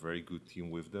all had a very good team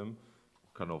with them,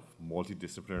 kind of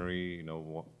multidisciplinary,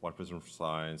 one person for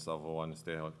science, other one is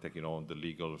taking on the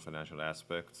legal and financial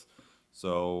aspects.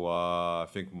 So I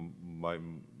think my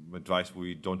advice,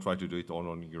 we don't try to do it all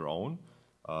on your own.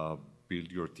 Build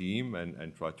your team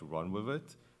and try to run with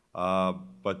it.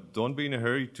 But don't be in a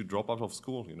hurry to drop out of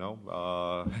school,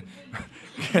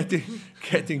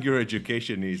 Getting your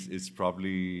education is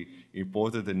probably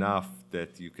important enough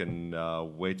that you can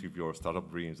wait with your startup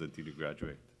dreams until you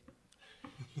graduate.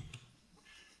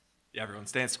 Yeah, everyone,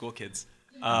 stay in school, kids.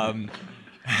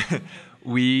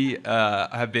 We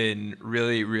have been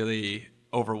really, really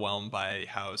overwhelmed by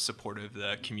how supportive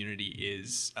the community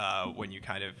is when you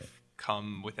kind of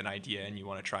come with an idea and you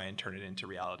want to try and turn it into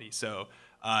reality. So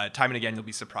time and again, you'll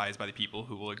be surprised by the people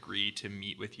who will agree to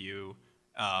meet with you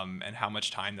and how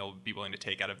much time they'll be willing to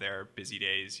take out of their busy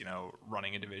days,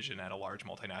 running a division at a large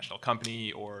multinational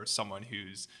company, or someone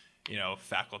who's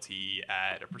faculty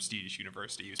at a prestigious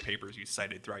university whose papers you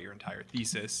cited throughout your entire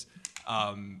thesis.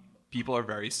 People are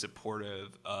very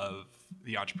supportive of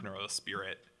the entrepreneurial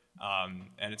spirit,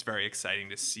 and it's very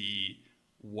exciting to see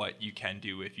what you can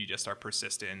do if you just are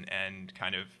persistent and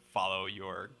kind of follow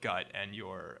your gut and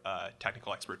your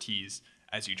technical expertise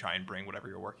as you try and bring whatever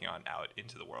you're working on out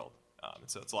into the world. And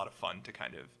so it's a lot of fun to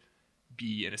kind of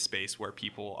be in a space where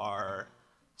people are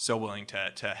so willing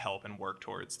to help and work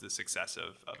towards the success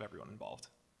of everyone involved.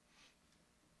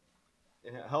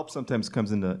 And help sometimes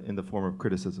comes in the form of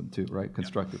criticism too, right?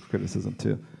 Constructive criticism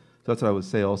too. So that's what I would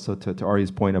say also to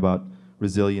Arye's point about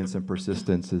resilience and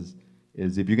persistence is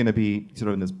if you're going to be sort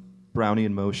of in this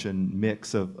Brownian motion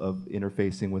mix of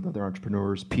interfacing with other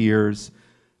entrepreneurs, peers,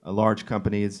 large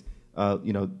companies,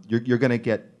 you're going to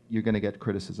get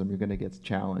criticism, you're going to get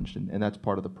challenged, and that's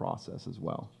part of the process as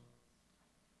well.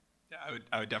 Yeah,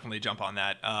 I would definitely jump on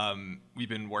that. We've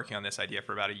been working on this idea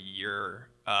for about a year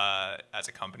as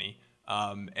a company.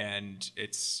 And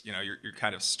it's, you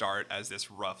kind of start as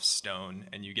this rough stone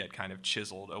and you get kind of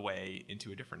chiseled away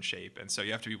into a different shape. And so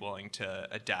you have to be willing to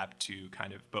adapt to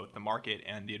kind of both the market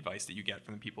and the advice that you get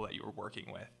from the people that you are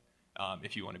working with.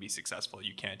 If you want to be successful,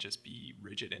 you can't just be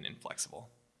rigid and inflexible.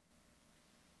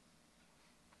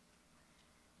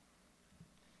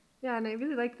 Yeah, and I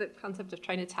really like the concept of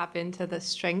trying to tap into the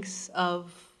strengths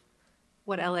of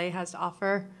what LA has to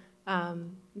offer.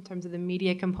 In terms of the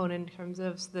media component, in terms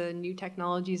of the new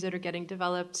technologies that are getting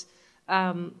developed.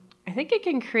 I think it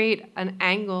can create an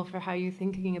angle for how you're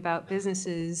thinking about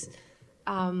businesses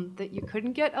that you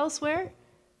couldn't get elsewhere.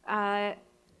 I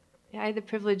had the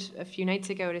privilege a few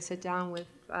nights ago to sit down with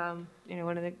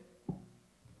one of the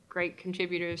great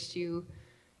contributors to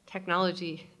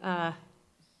technology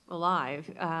alive.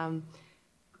 And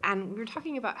we were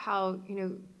talking about how,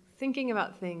 thinking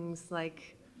about things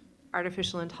like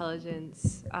artificial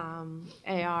intelligence,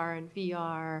 AR and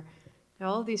VR,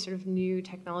 all of these sort of new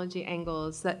technology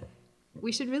angles that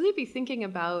we should really be thinking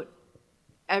about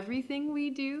everything we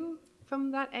do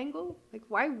from that angle. Like,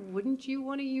 why wouldn't you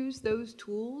want to use those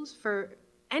tools for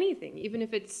anything, even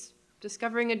if it's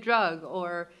discovering a drug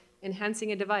or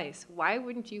enhancing a device? Why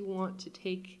wouldn't you want to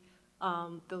take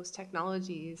those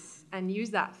technologies and use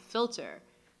that filter?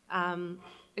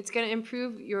 It's going to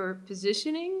improve your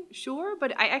positioning, sure,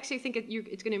 but I actually think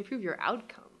it's going to improve your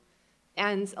outcome.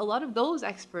 And a lot of those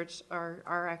experts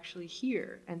are actually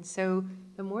here. And so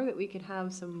the more that we can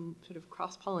have some sort of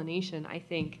cross-pollination, I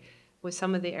think, with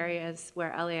some of the areas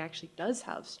where LA actually does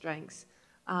have strengths,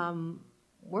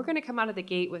 we're going to come out of the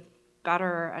gate with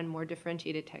better and more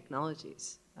differentiated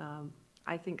technologies.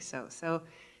 I think so. So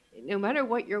no matter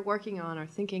what you're working on or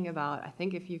thinking about, I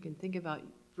think if you can think about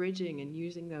bridging and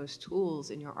using those tools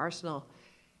in your arsenal,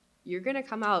 you're going to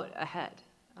come out ahead.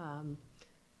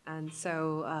 And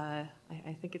so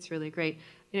I think it's really great.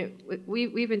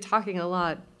 We've been talking a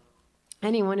lot.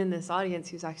 Anyone in this audience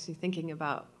who's actually thinking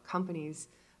about companies,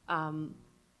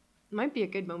 might be a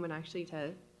good moment actually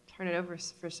to turn it over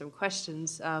for some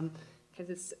questions,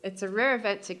 because it's a rare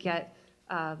event to get.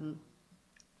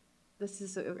 This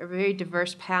is a very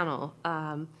diverse panel.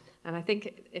 And I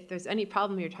think if there's any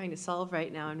problem you're trying to solve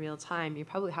right now in real time, you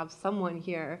probably have someone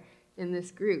here in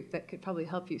this group that could probably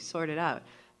help you sort it out.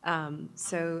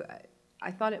 So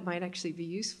I thought it might actually be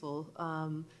useful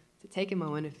to take a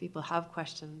moment if people have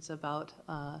questions about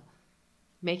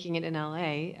making it in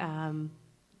LA.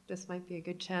 this might be a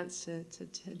good chance to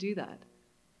do that.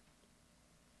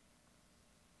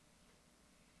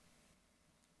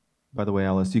 By the way,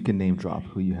 Alice, you can name drop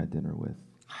who you had dinner with.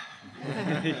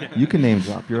 You can name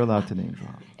drop. You're allowed to name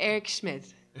drop. Eric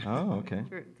Schmidt. Oh, okay.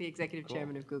 The executive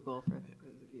chairman of Google, for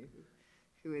those of you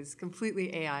who is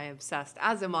completely AI obsessed,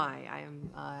 as am I.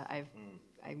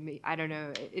 I don't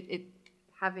know,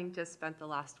 having just spent the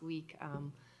last week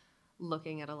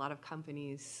looking at a lot of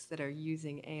companies that are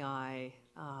using AI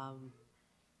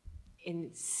in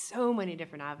so many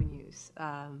different avenues.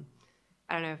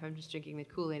 I don't know if I'm just drinking the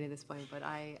Kool-Aid at this point, but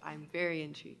I'm very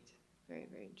intrigued, very,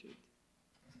 very intrigued.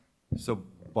 So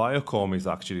Biocom is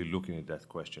actually looking at that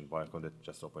question. Biocom that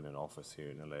just opened an office here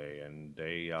in LA, and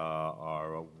they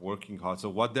are working hard. So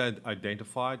what they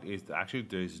identified is that actually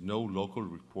there is no local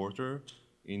reporter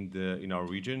in our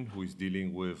region who is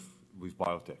dealing with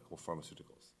biotech or pharmaceuticals.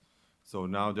 So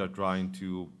now they're trying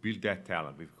to build that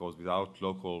talent, because without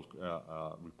local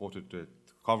reporter to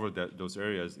cover those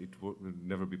areas, it will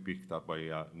never be picked up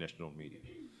by national media.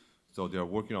 So they are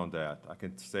working on that. I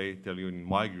can tell you in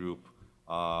my group,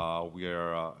 we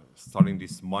are starting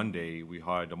this Monday. We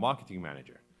hired a marketing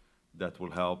manager that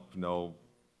will help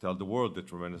tell the world the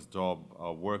tremendous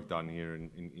work done here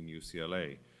in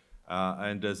UCLA.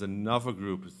 And there's another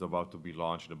group that's about to be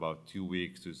launched in about 2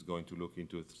 weeks who's going to look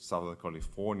into Southern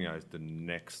California as the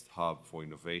next hub for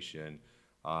innovation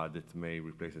that may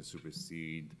replace and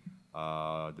supersede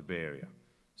the Bay Area.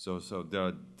 So there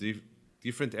are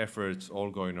different efforts all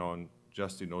going on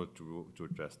just in order to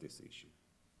address this issue.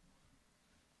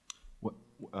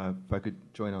 If I could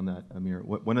join on that, Amir,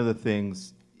 one of the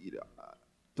things,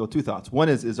 well, two thoughts. One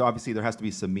is obviously there has to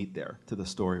be some meat there to the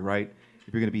story, right?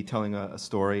 If you're going to be telling a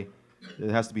story,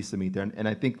 there has to be some meat there, and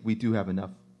I think we do have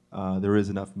enough. There is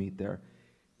enough meat there,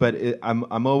 but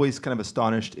I'm always kind of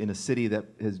astonished in a city that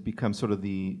has become sort of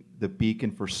the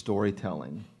beacon for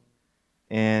storytelling,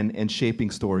 and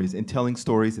shaping stories and telling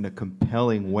stories in a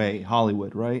compelling way.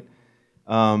 Hollywood, right?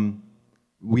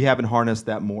 We haven't harnessed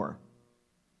that more,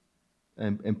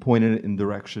 and pointed it in the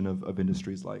direction of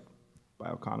industries like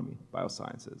bioeconomy,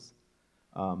 biosciences.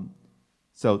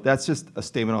 So that's just a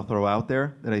statement I'll throw out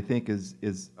there that I think is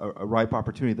a ripe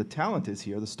opportunity. The talent is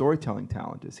here, the storytelling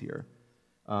talent is here,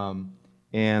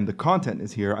 and the content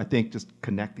is here. I think just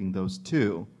connecting those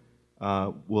two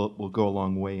will go a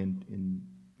long way in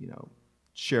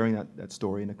sharing that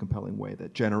story in a compelling way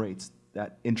that generates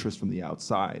that interest from the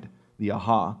outside, the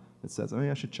aha that says,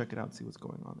 I should check it out and see what's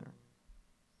going on there.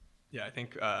 Yeah, I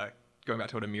think going back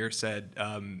to what Amir said,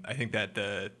 I think that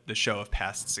the show of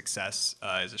past success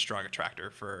is a strong attractor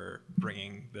for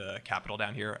bringing the capital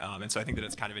down here. And so I think that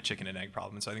it's kind of a chicken and egg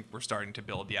problem. And so I think we're starting to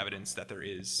build the evidence that there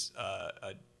is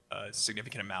a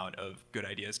significant amount of good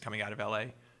ideas coming out of LA.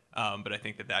 But I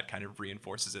think that kind of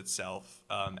reinforces itself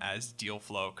as deal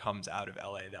flow comes out of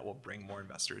LA that will bring more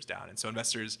investors down. And so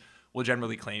investors will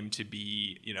generally claim to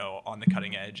be on the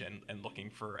cutting edge and looking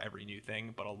for every new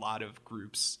thing. But a lot of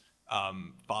groups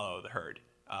follow the herd.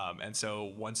 And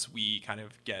so once we kind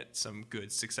of get some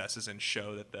good successes and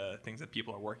show that the things that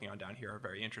people are working on down here are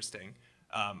very interesting,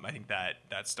 I think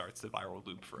that starts the viral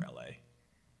loop for LA.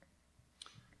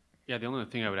 Yeah, the only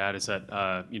thing I would add is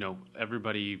that,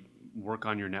 everybody work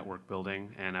on your network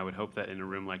building, and I would hope that in a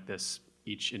room like this,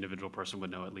 each individual person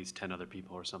would know at least 10 other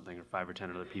people or something, or 5 or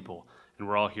 10 other people. And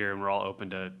we're all here, and we're all open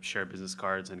to share business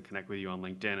cards and connect with you on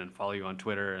LinkedIn and follow you on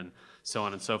Twitter and so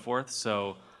on and so forth.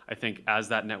 So I think as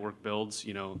that network builds,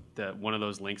 that one of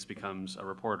those links becomes a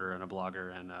reporter and a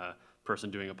blogger and a person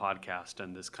doing a podcast,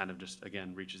 and this kind of just,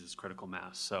 again, reaches its critical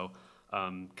mass. So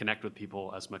connect with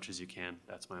people as much as you can.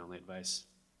 That's my only advice.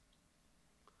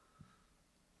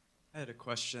 I had a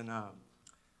question. I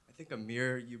think,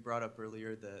 Amir, you brought up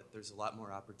earlier that there's a lot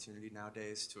more opportunity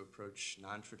nowadays to approach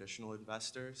non-traditional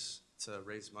investors to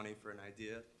raise money for an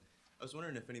idea. I was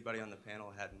wondering if anybody on the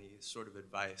panel had any sort of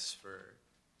advice for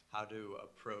how to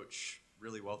approach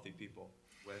really wealthy people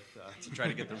to try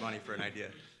to get their money for an idea.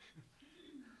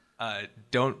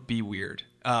 Don't be weird.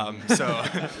 So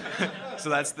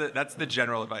that's the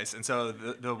general advice. And so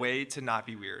the way to not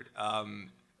be weird,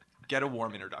 get a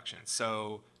warm introduction.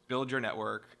 So build your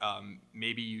network.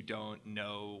 Maybe you don't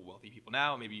know wealthy people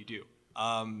now, maybe you do.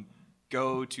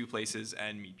 Go to places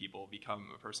and meet people, become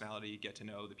a personality, get to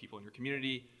know the people in your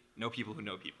community, know people who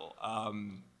know people.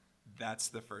 That's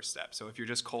the first step. So if you're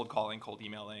just cold calling, cold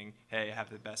emailing, hey, I have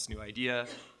the best new idea,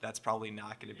 that's probably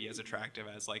not going to be as attractive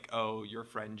as like, oh, your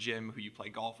friend Jim, who you play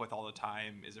golf with all the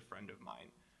time, is a friend of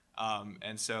mine.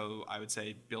 And so I would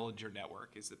say build your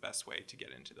network is the best way to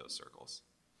get into those circles.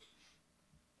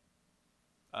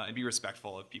 And be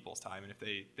respectful of people's time. And if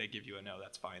they give you a no,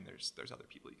 that's fine. There's other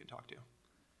people you can talk to.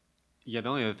 Yeah, the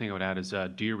only other thing I would add is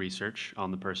do your research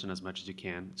on the person as much as you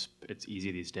can. It's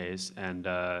easy these days. And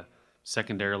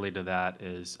secondarily to that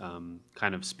is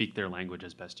kind of speak their language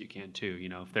as best you can too. You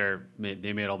know, if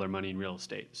they made all their money in real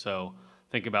estate, so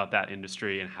think about that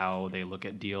industry and how they look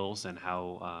at deals and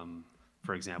how,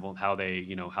 for example, how they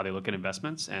look at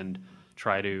investments, and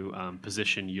try to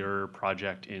position your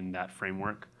project in that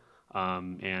framework.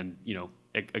 And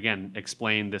again,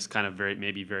 explain this kind of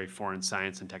maybe very foreign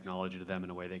science and technology to them in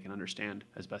a way they can understand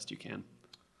as best you can.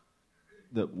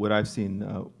 What I've seen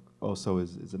also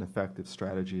is an effective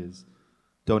strategy is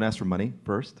don't ask for money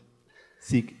first,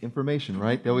 seek information,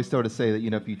 right? They always start to say that,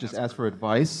 if you just ask for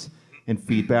advice and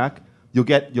feedback, you'll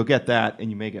get that and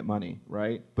you may get money,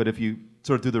 right? But if you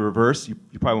sort of do the reverse, you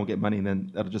probably won't get money, and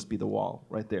then that'll just be the wall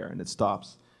right there and it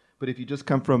stops. But if you just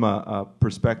come from a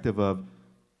perspective of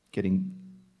getting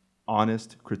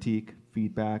honest critique,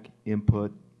 feedback,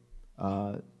 input,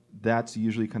 that's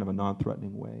usually kind of a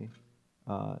non-threatening way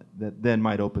that then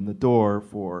might open the door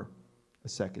for a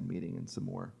second meeting and some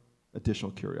more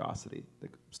additional curiosity that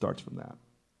starts from that.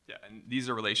 Yeah, and these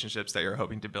are relationships that you're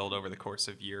hoping to build over the course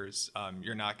of years.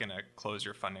 You're not going to close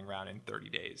your funding round in 30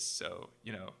 days. So,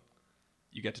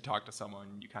 you get to talk to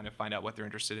someone, you kind of find out what they're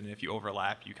interested in. If you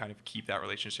overlap, you kind of keep that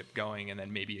relationship going, and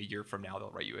then maybe a year from now, they'll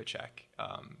write you a check.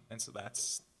 And so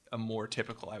that's a more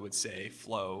typical, I would say,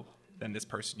 flow than this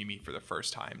person you meet for the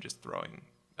first time just throwing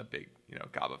a big,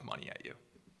 gob of money at you.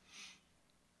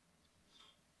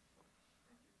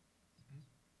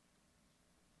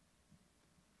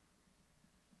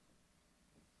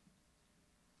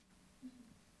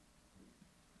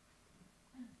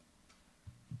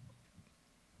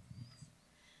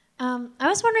 I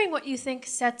was wondering what you think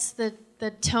sets the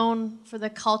tone for the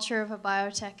culture of a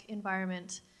biotech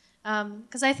environment.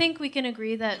 Because I think we can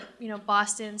agree that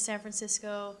Boston, San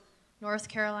Francisco, North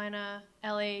Carolina,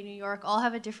 LA, New York all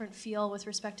have a different feel with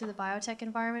respect to the biotech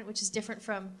environment, which is different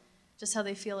from just how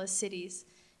they feel as cities.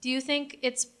 Do you think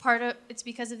it's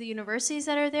because of the universities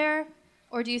that are there,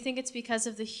 or do you think it's because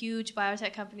of the huge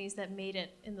biotech companies that made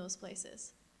it in those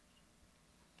places?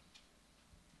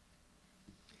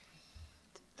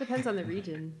 Depends on the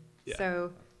region. Yeah.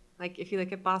 So, like if you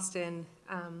look at Boston,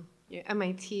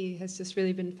 MIT has just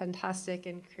really been fantastic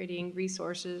in creating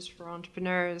resources for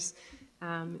entrepreneurs.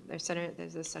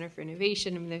 There's a Center for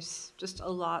Innovation. I mean, there's just a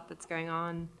lot that's going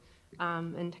on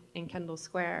in Kendall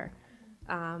Square.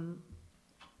 In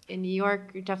New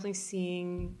York, you're definitely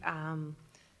seeing,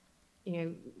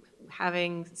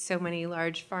 having so many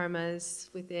large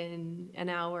pharmas within an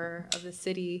hour of the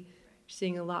city. You're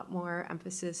seeing a lot more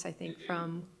emphasis, I think,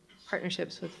 from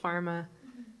partnerships with pharma.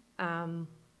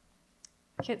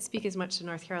 I can't speak as much to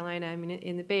North Carolina. I mean,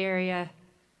 in the Bay Area,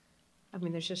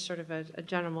 there's just sort of a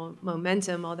general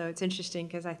momentum, although it's interesting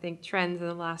because I think trends in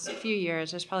the last few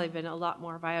years, there's probably been a lot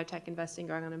more biotech investing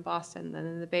going on in Boston than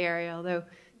in the Bay Area, although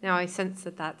now I sense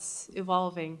that that's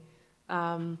evolving.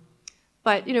 But,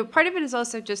 part of it is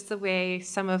also just the way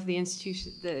some of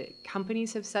the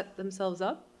companies have set themselves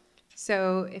up.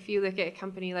 So if you look at a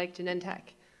company like Genentech,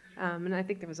 and I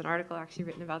think there was an article actually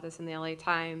written about this in the LA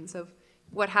Times of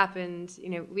what happened,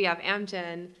 we have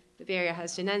Amgen, the Bay Area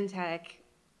has Genentech.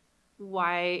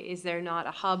 Why is there not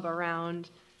a hub around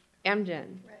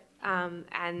Amgen? Right.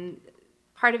 And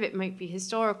part of it might be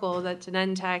historical, that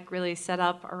Genentech really set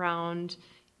up around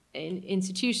an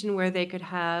institution where they could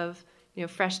have,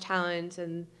 fresh talent,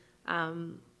 and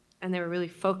they were really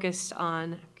focused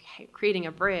on creating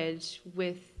a bridge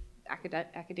with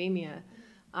academia.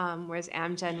 Whereas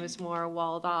Amgen was more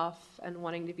walled off and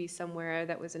wanting to be somewhere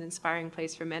that was an inspiring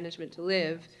place for management to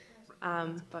live,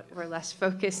 but we're less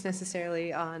focused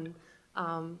necessarily on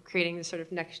creating the sort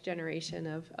of next generation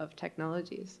of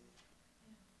technologies.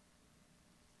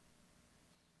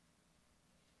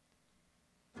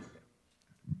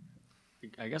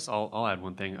 I guess I'll add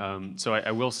one thing. So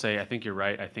I will say, I think you're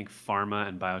right. I think pharma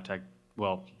and biotech,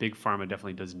 big pharma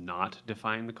definitely does not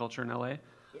define the culture in LA. Yeah.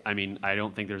 I mean, I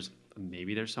don't think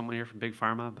maybe there's someone here from big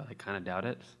pharma, but I kind of doubt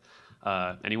it.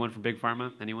 Anyone from big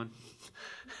pharma? Anyone?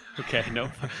 Okay,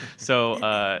 no. So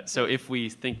if we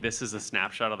think this is a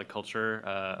snapshot of the culture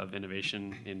of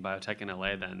innovation in biotech in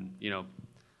LA, then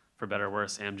for better or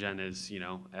worse, Amgen is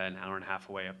an hour and a half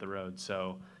away up the road.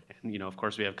 So, and of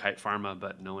course we have Kite Pharma,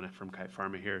 but no one from Kite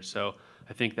Pharma here. So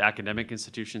I think the academic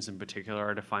institutions in particular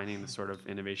are defining the sort of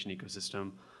innovation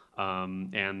ecosystem,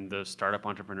 and the startup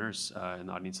entrepreneurs in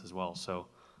the audience as well. So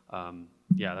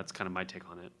yeah, that's kind of my take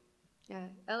on it. Yeah,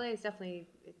 LA is definitely,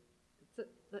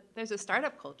 there's a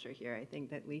startup culture here, I think,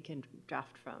 that we can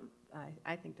draft from.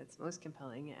 I think that's most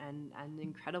compelling, and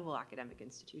incredible academic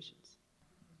institutions.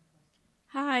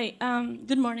 Hi,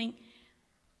 good morning.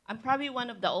 I'm probably one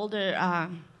of the older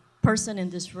person in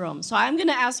this room. So I'm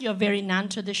gonna ask you a very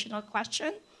non-traditional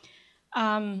question.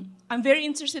 I'm very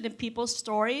interested in people's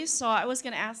stories, so I was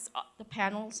gonna ask the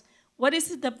panels, what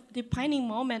is the defining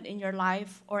moment in your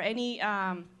life or any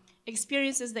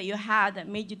experiences that you had that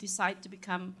made you decide to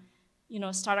become,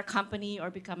 start a company or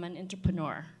become an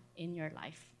entrepreneur in your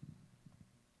life?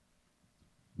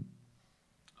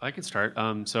 I could start.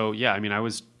 So yeah, I mean, I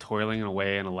was toiling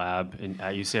away in a lab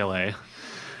at UCLA.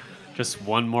 Just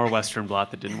one more Western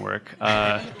blot that didn't work.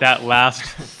 That last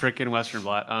frickin' Western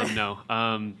blot.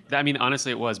 I mean,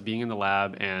 honestly, it was being in the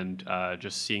lab and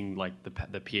just seeing like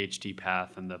the PhD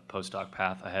path and the postdoc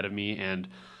path ahead of me. And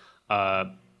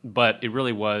but it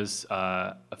really was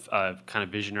a kind of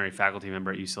visionary faculty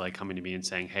member at UCLA coming to me and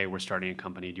saying, "Hey, we're starting a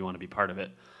company. Do you want to be part of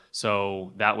it?"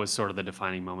 So that was sort of the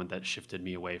defining moment that shifted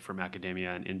me away from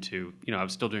academia and into, I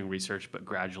was still doing research, but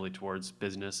gradually towards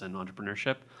business and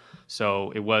entrepreneurship.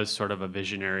 So it was sort of a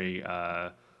visionary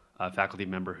faculty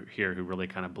member here who really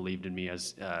kind of believed in me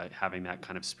as having that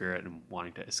kind of spirit and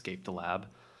wanting to escape the lab.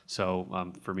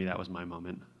 So for me, that was my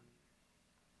moment.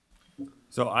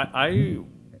 So I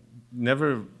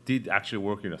never did actually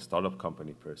work in a startup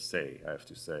company per se, I have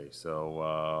to say. So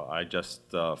I just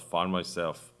found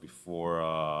myself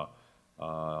before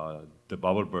the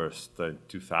bubble burst in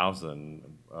 2000,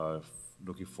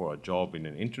 looking for a job in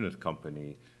an internet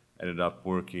company. Ended up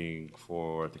working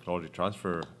for a technology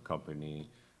transfer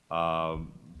company,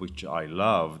 which I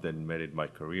loved and made it my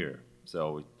career.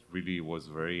 So it really was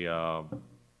very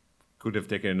could have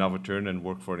taken another turn and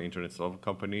worked for an internet startup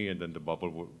company, and then the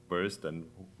bubble burst, and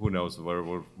who knows where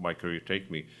will my career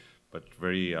take me, but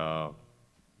very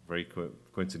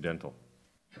coincidental.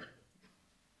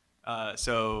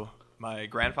 So my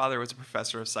grandfather was a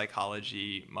professor of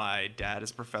psychology. My dad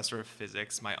is a professor of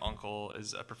physics. My uncle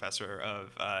is a professor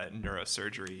of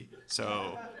neurosurgery.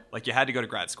 So like you had to go to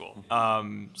grad school.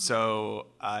 So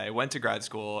I went to grad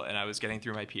school and I was getting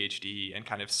through my PhD and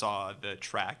kind of saw the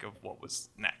track of what was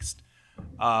next.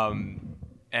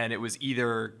 And it was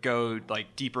either go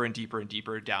like deeper and deeper and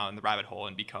deeper down the rabbit hole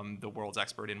and become the world's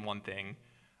expert in one thing,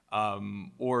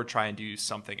 or try and do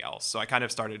something else. So I kind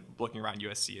of started looking around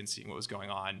USC and seeing what was going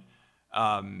on.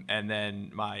 And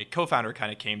then my co-founder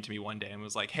kind of came to me one day and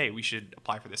was like, "Hey, we should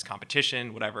apply for this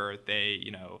competition, whatever. They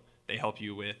help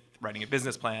you with writing a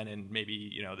business plan and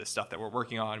maybe, the stuff that we're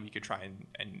working on, we could try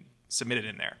and submit it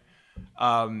in there."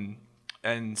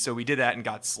 And so we did that and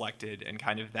got selected, and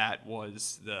kind of that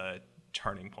was the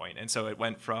turning point. And so it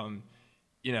went from,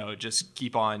 just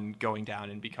keep on going down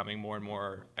and becoming more and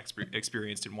more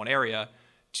experienced in one area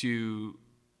to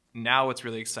now what's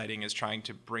really exciting is trying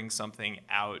to bring something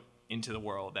out into the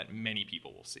world that many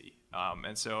people will see.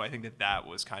 And so I think that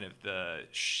was kind of the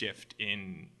shift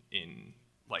in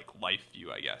like life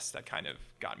view, I guess, that kind of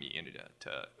got me into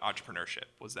entrepreneurship,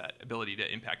 was that ability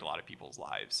to impact a lot of people's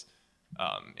lives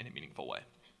in a meaningful way.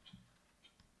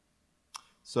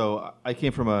 So I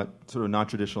came from a sort of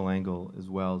non-traditional angle as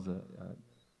well, as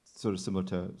sort of similar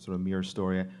to sort of Amir's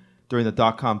story. During the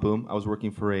dot-com boom, I was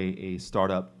working for a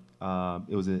startup.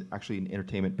 It was actually an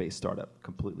entertainment-based startup,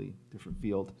 completely different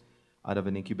field, out of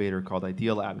an incubator called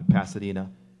Idea Lab in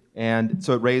Pasadena. And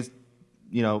so it raised,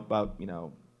 about,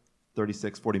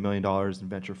 $40 million in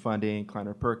venture funding,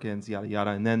 Kleiner Perkins, yada,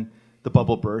 yada. And then the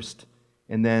bubble burst.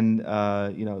 And then,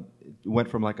 it went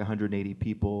from like 180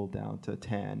 people down to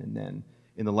 10. And then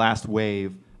in the last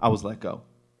wave, I was let go.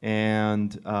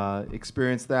 And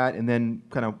experienced that, and then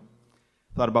kind of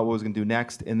thought about what I was going to do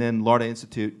next. And then Larta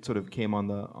Institute sort of came on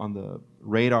the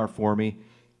radar for me.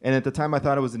 And at the time, I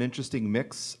thought it was an interesting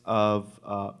mix of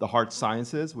the hard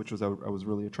sciences, which I was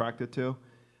really attracted to,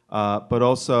 but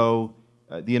also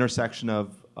the intersection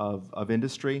of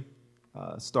industry,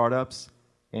 startups,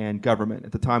 and government.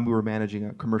 At the time, we were managing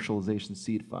a commercialization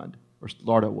seed fund, or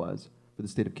Larta was, for the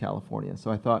state of California. So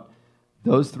I thought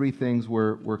those three things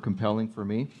were compelling for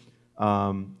me,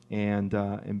 and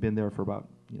been there for about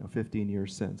 15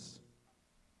 years since.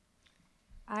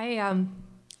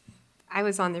 I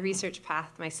was on the research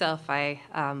path myself. I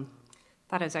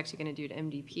thought I was actually going to do an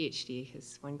MD PhD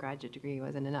because one graduate degree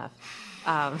wasn't enough.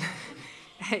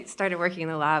 I started working in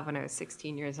the lab when I was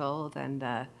 16 years old, and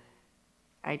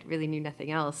I really knew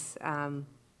nothing else. And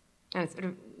I sort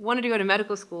of wanted to go to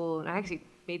medical school, and I actually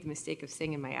made the mistake of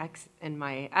saying in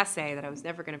my essay that I was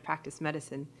never going to practice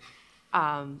medicine.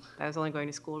 I was only going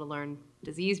to school to learn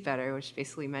disease better, which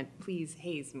basically meant, please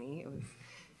haze me. It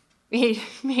was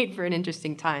made for an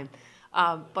interesting time.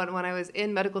 But when I was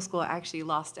in medical school, I actually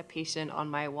lost a patient on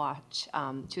my watch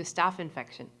to a staph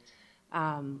infection.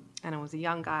 And I was a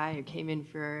young guy who came in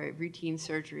for routine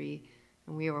surgery.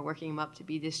 and we were working him up to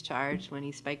be discharged when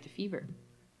he spiked a fever.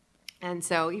 And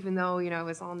so even though, I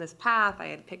was on this path, I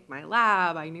had picked my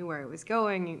lab, I knew where it was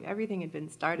going, everything had been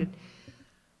started,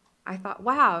 I thought,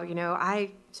 wow,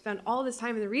 I spent all this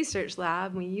time in the research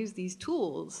lab, and we use these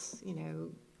tools,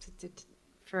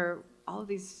 for all of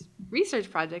these research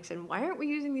projects, and why aren't we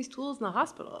using these tools in the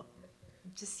hospital?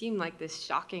 It just seemed like this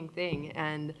shocking thing.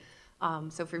 And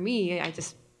so for me, I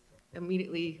just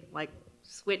immediately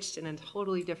switched in a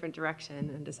totally different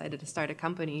direction and decided to start a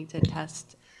company to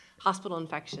test hospital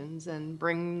infections and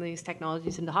bring these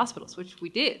technologies into hospitals, which we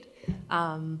did.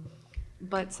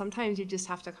 But sometimes you just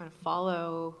have to kind of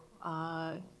follow,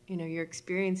 your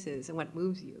experiences and what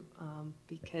moves you,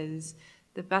 because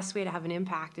the best way to have an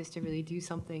impact is to really do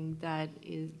something that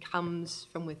comes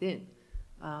from within.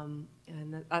 And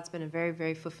that's been a very,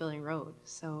 very fulfilling road.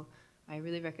 So I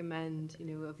really recommend,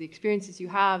 of the experiences you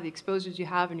have, the exposures you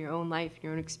have in your own life,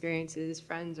 your own experiences,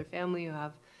 friends or family who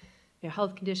have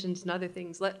health conditions and other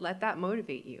things, let that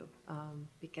motivate you,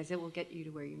 because it will get you to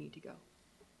where you need to go.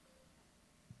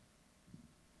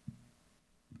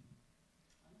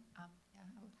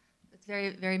 It's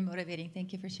very, very motivating.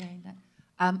 Thank you for sharing that.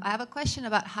 I have a question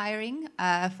about hiring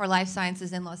for life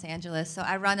sciences in Los Angeles. So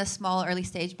I run a small early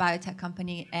stage biotech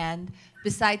company, and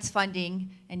besides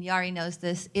funding, and Yari knows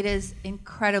this, it is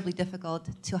incredibly difficult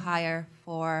to hire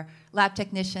for lab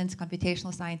technicians,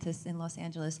 computational scientists in Los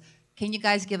Angeles. Can you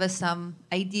guys give us some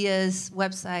ideas,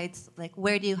 websites, like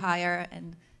where do you hire,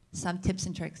 and some tips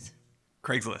and tricks?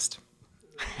 Craigslist.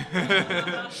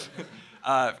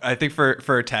 I think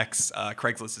for techs,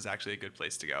 Craigslist is actually a good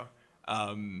place to go.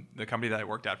 The company that I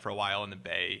worked at for a while in the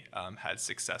Bay had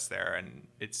success there, and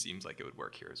it seems like it would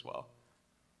work here as well.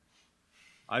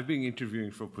 I've been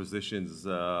interviewing for positions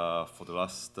for the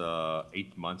last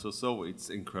 8 months or so. It's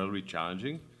incredibly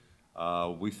challenging.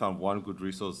 We found one good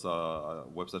resource, a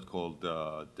website called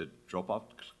the Dropout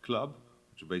Club,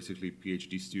 which are basically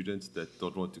PhD students that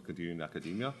don't want to continue in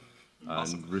academia,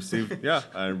 and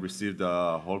received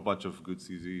a whole bunch of good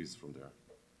CVs from there.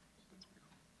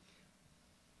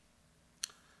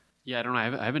 Yeah, I don't know.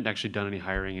 I haven't actually done any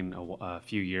hiring in a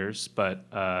few years, but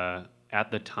at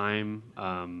the time,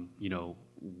 I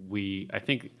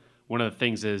think one of the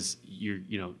things is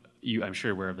I'm sure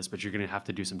you're aware of this, but you're going to have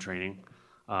to do some training.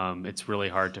 It's really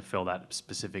hard to fill that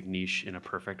specific niche in a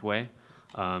perfect way.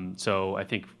 So I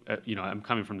think, I'm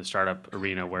coming from the startup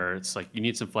arena where it's like you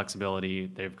need some flexibility.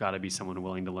 They've got to be someone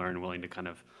willing to learn, willing to kind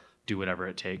of do whatever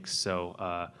it takes. So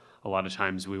a lot of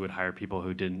times we would hire people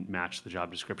who didn't match the job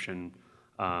description.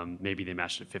 Maybe they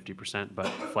matched it 50%, but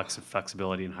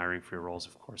flexibility in hiring for your roles,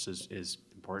 of course, is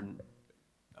important.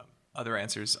 Other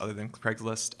answers other than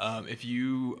Craigslist.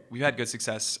 We've had good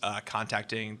success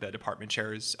contacting the department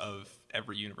chairs of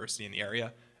every university in the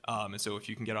area. And so if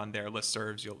you can get on their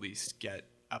listservs, you'll at least get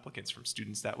applicants from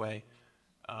students that way.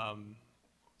 What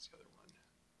was the other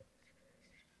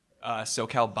one?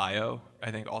 SoCal Bio,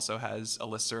 I think, also has a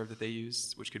listserv that they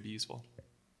use, which could be useful.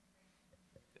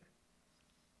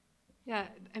 Yeah,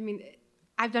 I mean,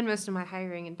 I've done most of my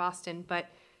hiring in Boston, but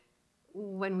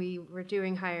when we were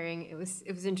doing hiring, it was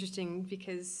interesting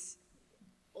because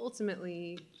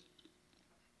ultimately,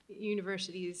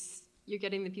 universities, you're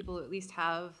getting the people who at least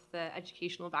have the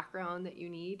educational background that you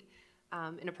need.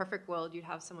 In a perfect world, you'd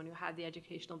have someone who had the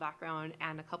educational background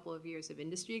and a couple of years of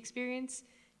industry experience,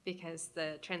 because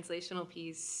the translational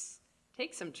piece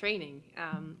takes some training.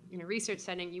 In a research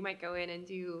setting, you might go in and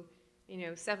do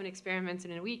 7 experiments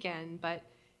in a weekend, but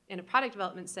in a product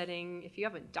development setting, if you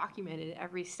haven't documented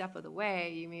every step of the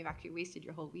way, you may have actually wasted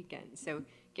your whole weekend. So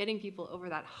getting people over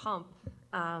that hump,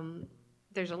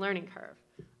 there's a learning curve.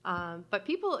 But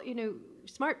people,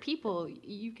 smart people,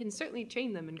 you can certainly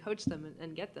train them and coach them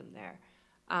and get them there.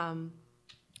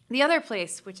 The other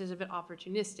place, which is a bit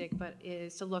opportunistic, but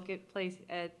is to look at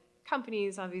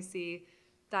companies, obviously,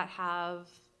 that have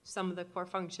some of the core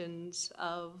functions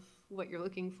of what you're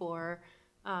looking for,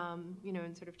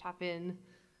 and sort of tap in.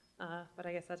 But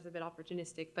I guess that's a bit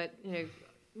opportunistic. But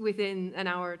within an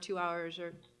hour, 2 hours,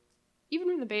 or even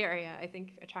in the Bay Area, I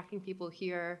think attracting people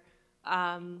here,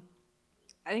 I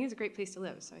think it's a great place to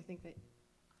live. So I think that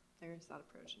there's that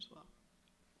approach as well.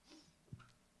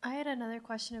 I had another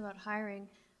question about hiring.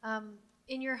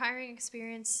 In your hiring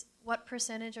experience, what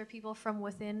percentage are people from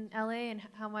within LA,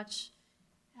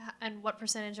 and what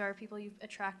percentage are people you've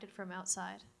attracted from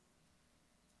outside?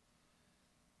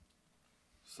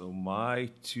 So my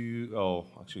 3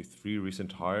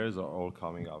 recent hires are all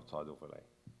coming outside of LA.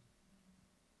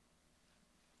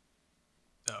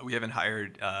 We haven't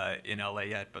hired in LA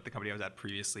yet, but the company I was at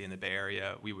previously in the Bay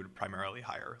Area, we would primarily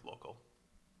hire local.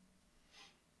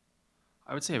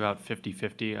 I would say about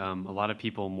 50-50. A lot of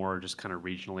people more just kind of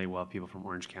regionally, well, people from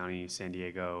Orange County, San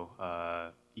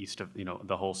Diego, east of,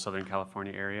 the whole Southern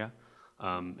California area.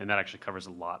 And that actually covers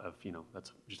a lot of,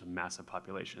 that's just a massive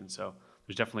population. So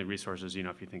there's definitely resources,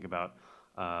 if you think about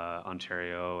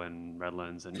Ontario and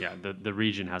Redlands, and yeah, the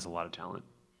region has a lot of talent.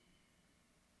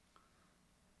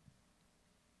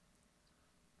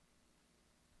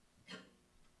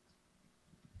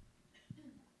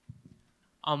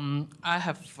 I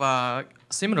have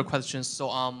similar questions.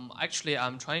 So actually,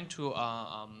 I'm trying to.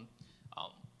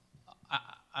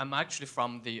 I'm actually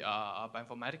from the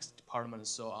bioinformatics department,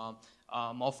 so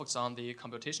more focused on the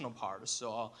computational part.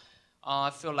 So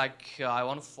I feel like I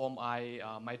want to form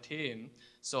my team.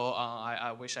 So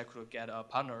I wish I could get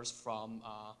partners from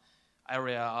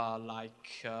area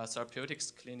like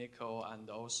therapeutics, clinical, and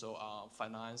also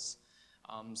finance.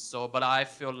 But I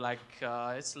feel like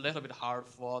it's a little bit hard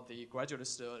for the graduate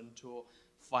student to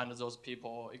find those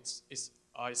people,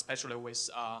 especially with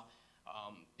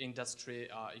industry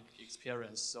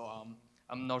experience. So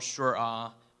I'm not sure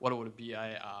what would be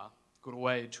a good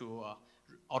way to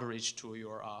outreach to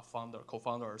your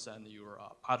co-founders and your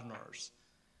partners.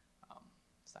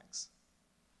 Thanks.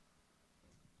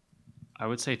 I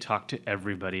would say talk to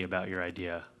everybody about your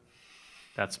idea.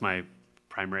 That's my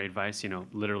primary advice.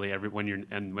 Literally when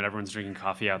everyone's drinking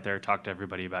coffee out there, talk to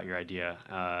everybody about your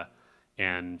idea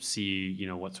and see,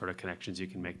 what sort of connections you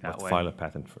can make that way. File a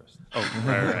patent first. Oh,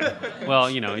 right. Well,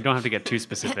 you don't have to get too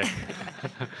specific.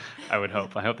 I would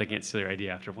hope. I hope they can't steal your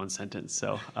idea after one sentence.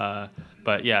 So,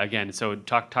 but yeah, again, so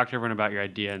talk to everyone about your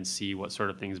idea and see what sort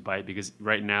of things bite, because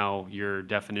right now your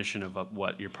definition of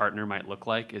what your partner might look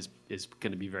like is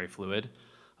going to be very fluid.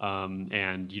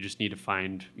 And you just need to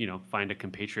find a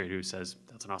compatriot who says,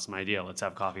 that's an awesome idea. Let's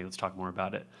have coffee. Let's talk more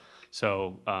about it.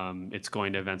 So it's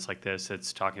going to events like this.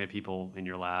 It's talking to people in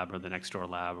your lab or the next door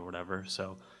lab or whatever.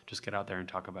 So just get out there and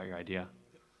talk about your idea.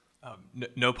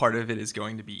 No part of it is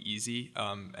going to be easy.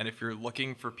 And if you're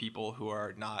looking for people who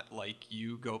are not like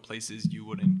you, go places you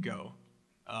wouldn't go.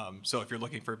 So if you're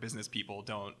looking for business people,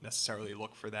 don't necessarily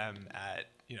look for them at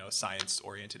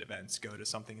science-oriented events. Go to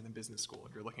something in the business school.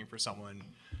 If you're looking for someone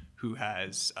who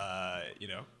has,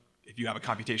 if you have a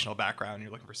computational background and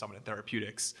you're looking for someone in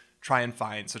therapeutics, try and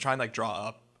draw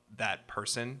up that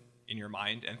person in your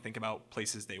mind and think about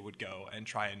places they would go and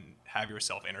try and have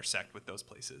yourself intersect with those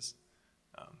places.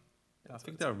 I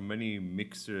think there are many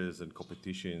mixers and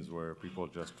competitions where people are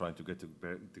just trying to get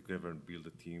together and build the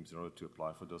teams in order to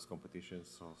apply for those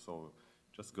competitions. So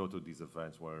just go to these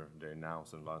events where they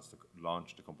announce and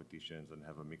launch the competitions and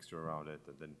have a mixture around it,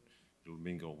 and then you'll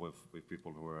mingle with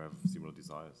people who have similar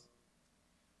desires.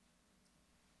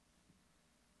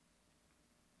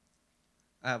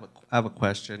 I have a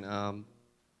question.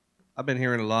 I've been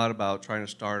hearing a lot about trying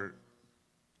to start,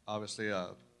 obviously, a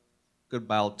good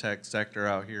biotech sector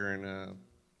out here in a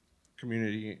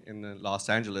community in Los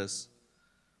Angeles.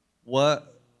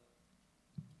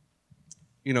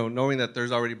 Knowing that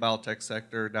there's already a biotech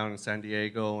sector down in San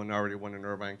Diego and already one in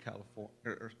Irvine, California,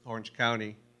 or Orange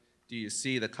County, do you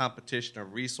see the competition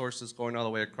of resources going all the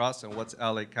way across, and what's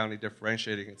LA County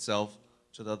differentiating itself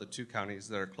to the other two counties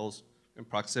that are close in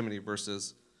proximity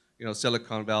versus,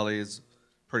 Silicon Valley is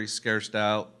pretty scarced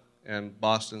out and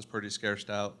Boston's pretty scarced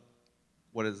out?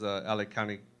 What is LA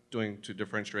County doing to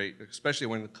differentiate, especially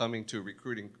when coming to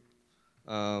recruiting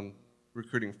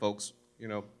folks?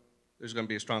 There's going to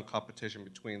be a strong competition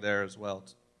between there as well.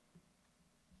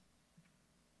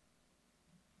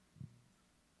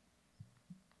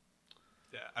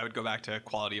 Yeah, I would go back to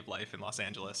quality of life in Los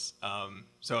Angeles.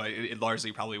 So it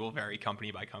largely probably will vary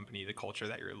company by company, the culture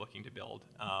that you're looking to build.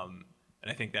 And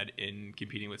I think that in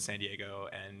competing with San Diego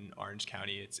and Orange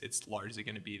County, it's largely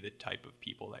going to be the type of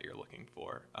people that you're looking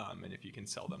for. And if you can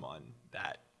sell them on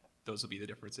that, those will be the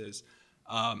differences.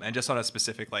 And just on a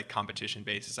specific competition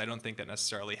basis, I don't think that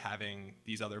necessarily having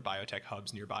these other biotech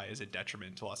hubs nearby is a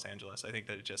detriment to Los Angeles. I think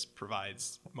that it just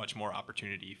provides much more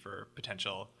opportunity for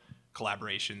potential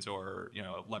collaborations or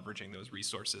leveraging those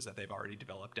resources that they've already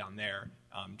developed down there,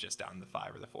 just down the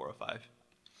 5 or the 405.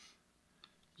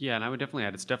 Yeah, and I would definitely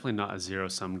add, it's definitely not a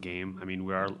zero-sum game. I mean,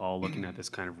 we are all looking at this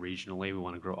kind of regionally. We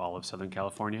want to grow all of Southern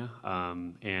California,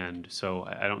 and so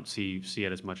I don't see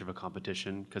it as much of a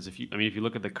competition, because if you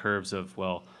look at the curves of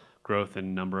growth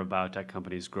in number of biotech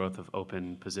companies, growth of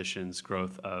open positions,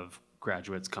 growth of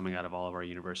graduates coming out of all of our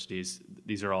universities,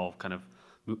 these are all kind of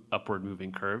upward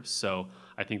moving curves. So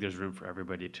I think there's room for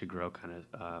everybody to grow kind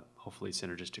of hopefully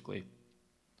synergistically.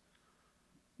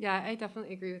 Yeah, I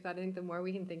definitely agree with that. I think the more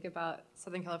we can think about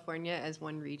Southern California as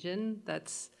one region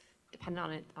that's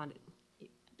dependent on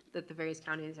that the various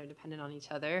counties are dependent on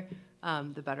each other,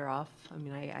 the better off. I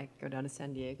mean, I go down to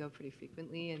San Diego pretty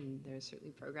frequently, and there's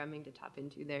certainly programming to tap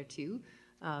into there too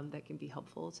that can be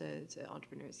helpful to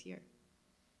entrepreneurs here.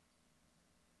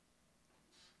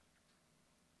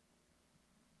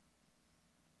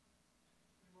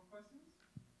 Any more questions?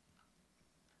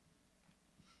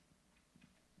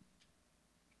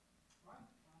 Right.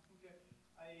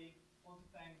 I want to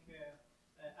thank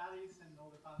Alice and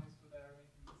all the panelists for their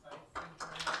insights. Thank you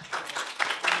very much.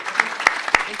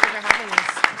 Thank you for having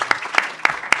us.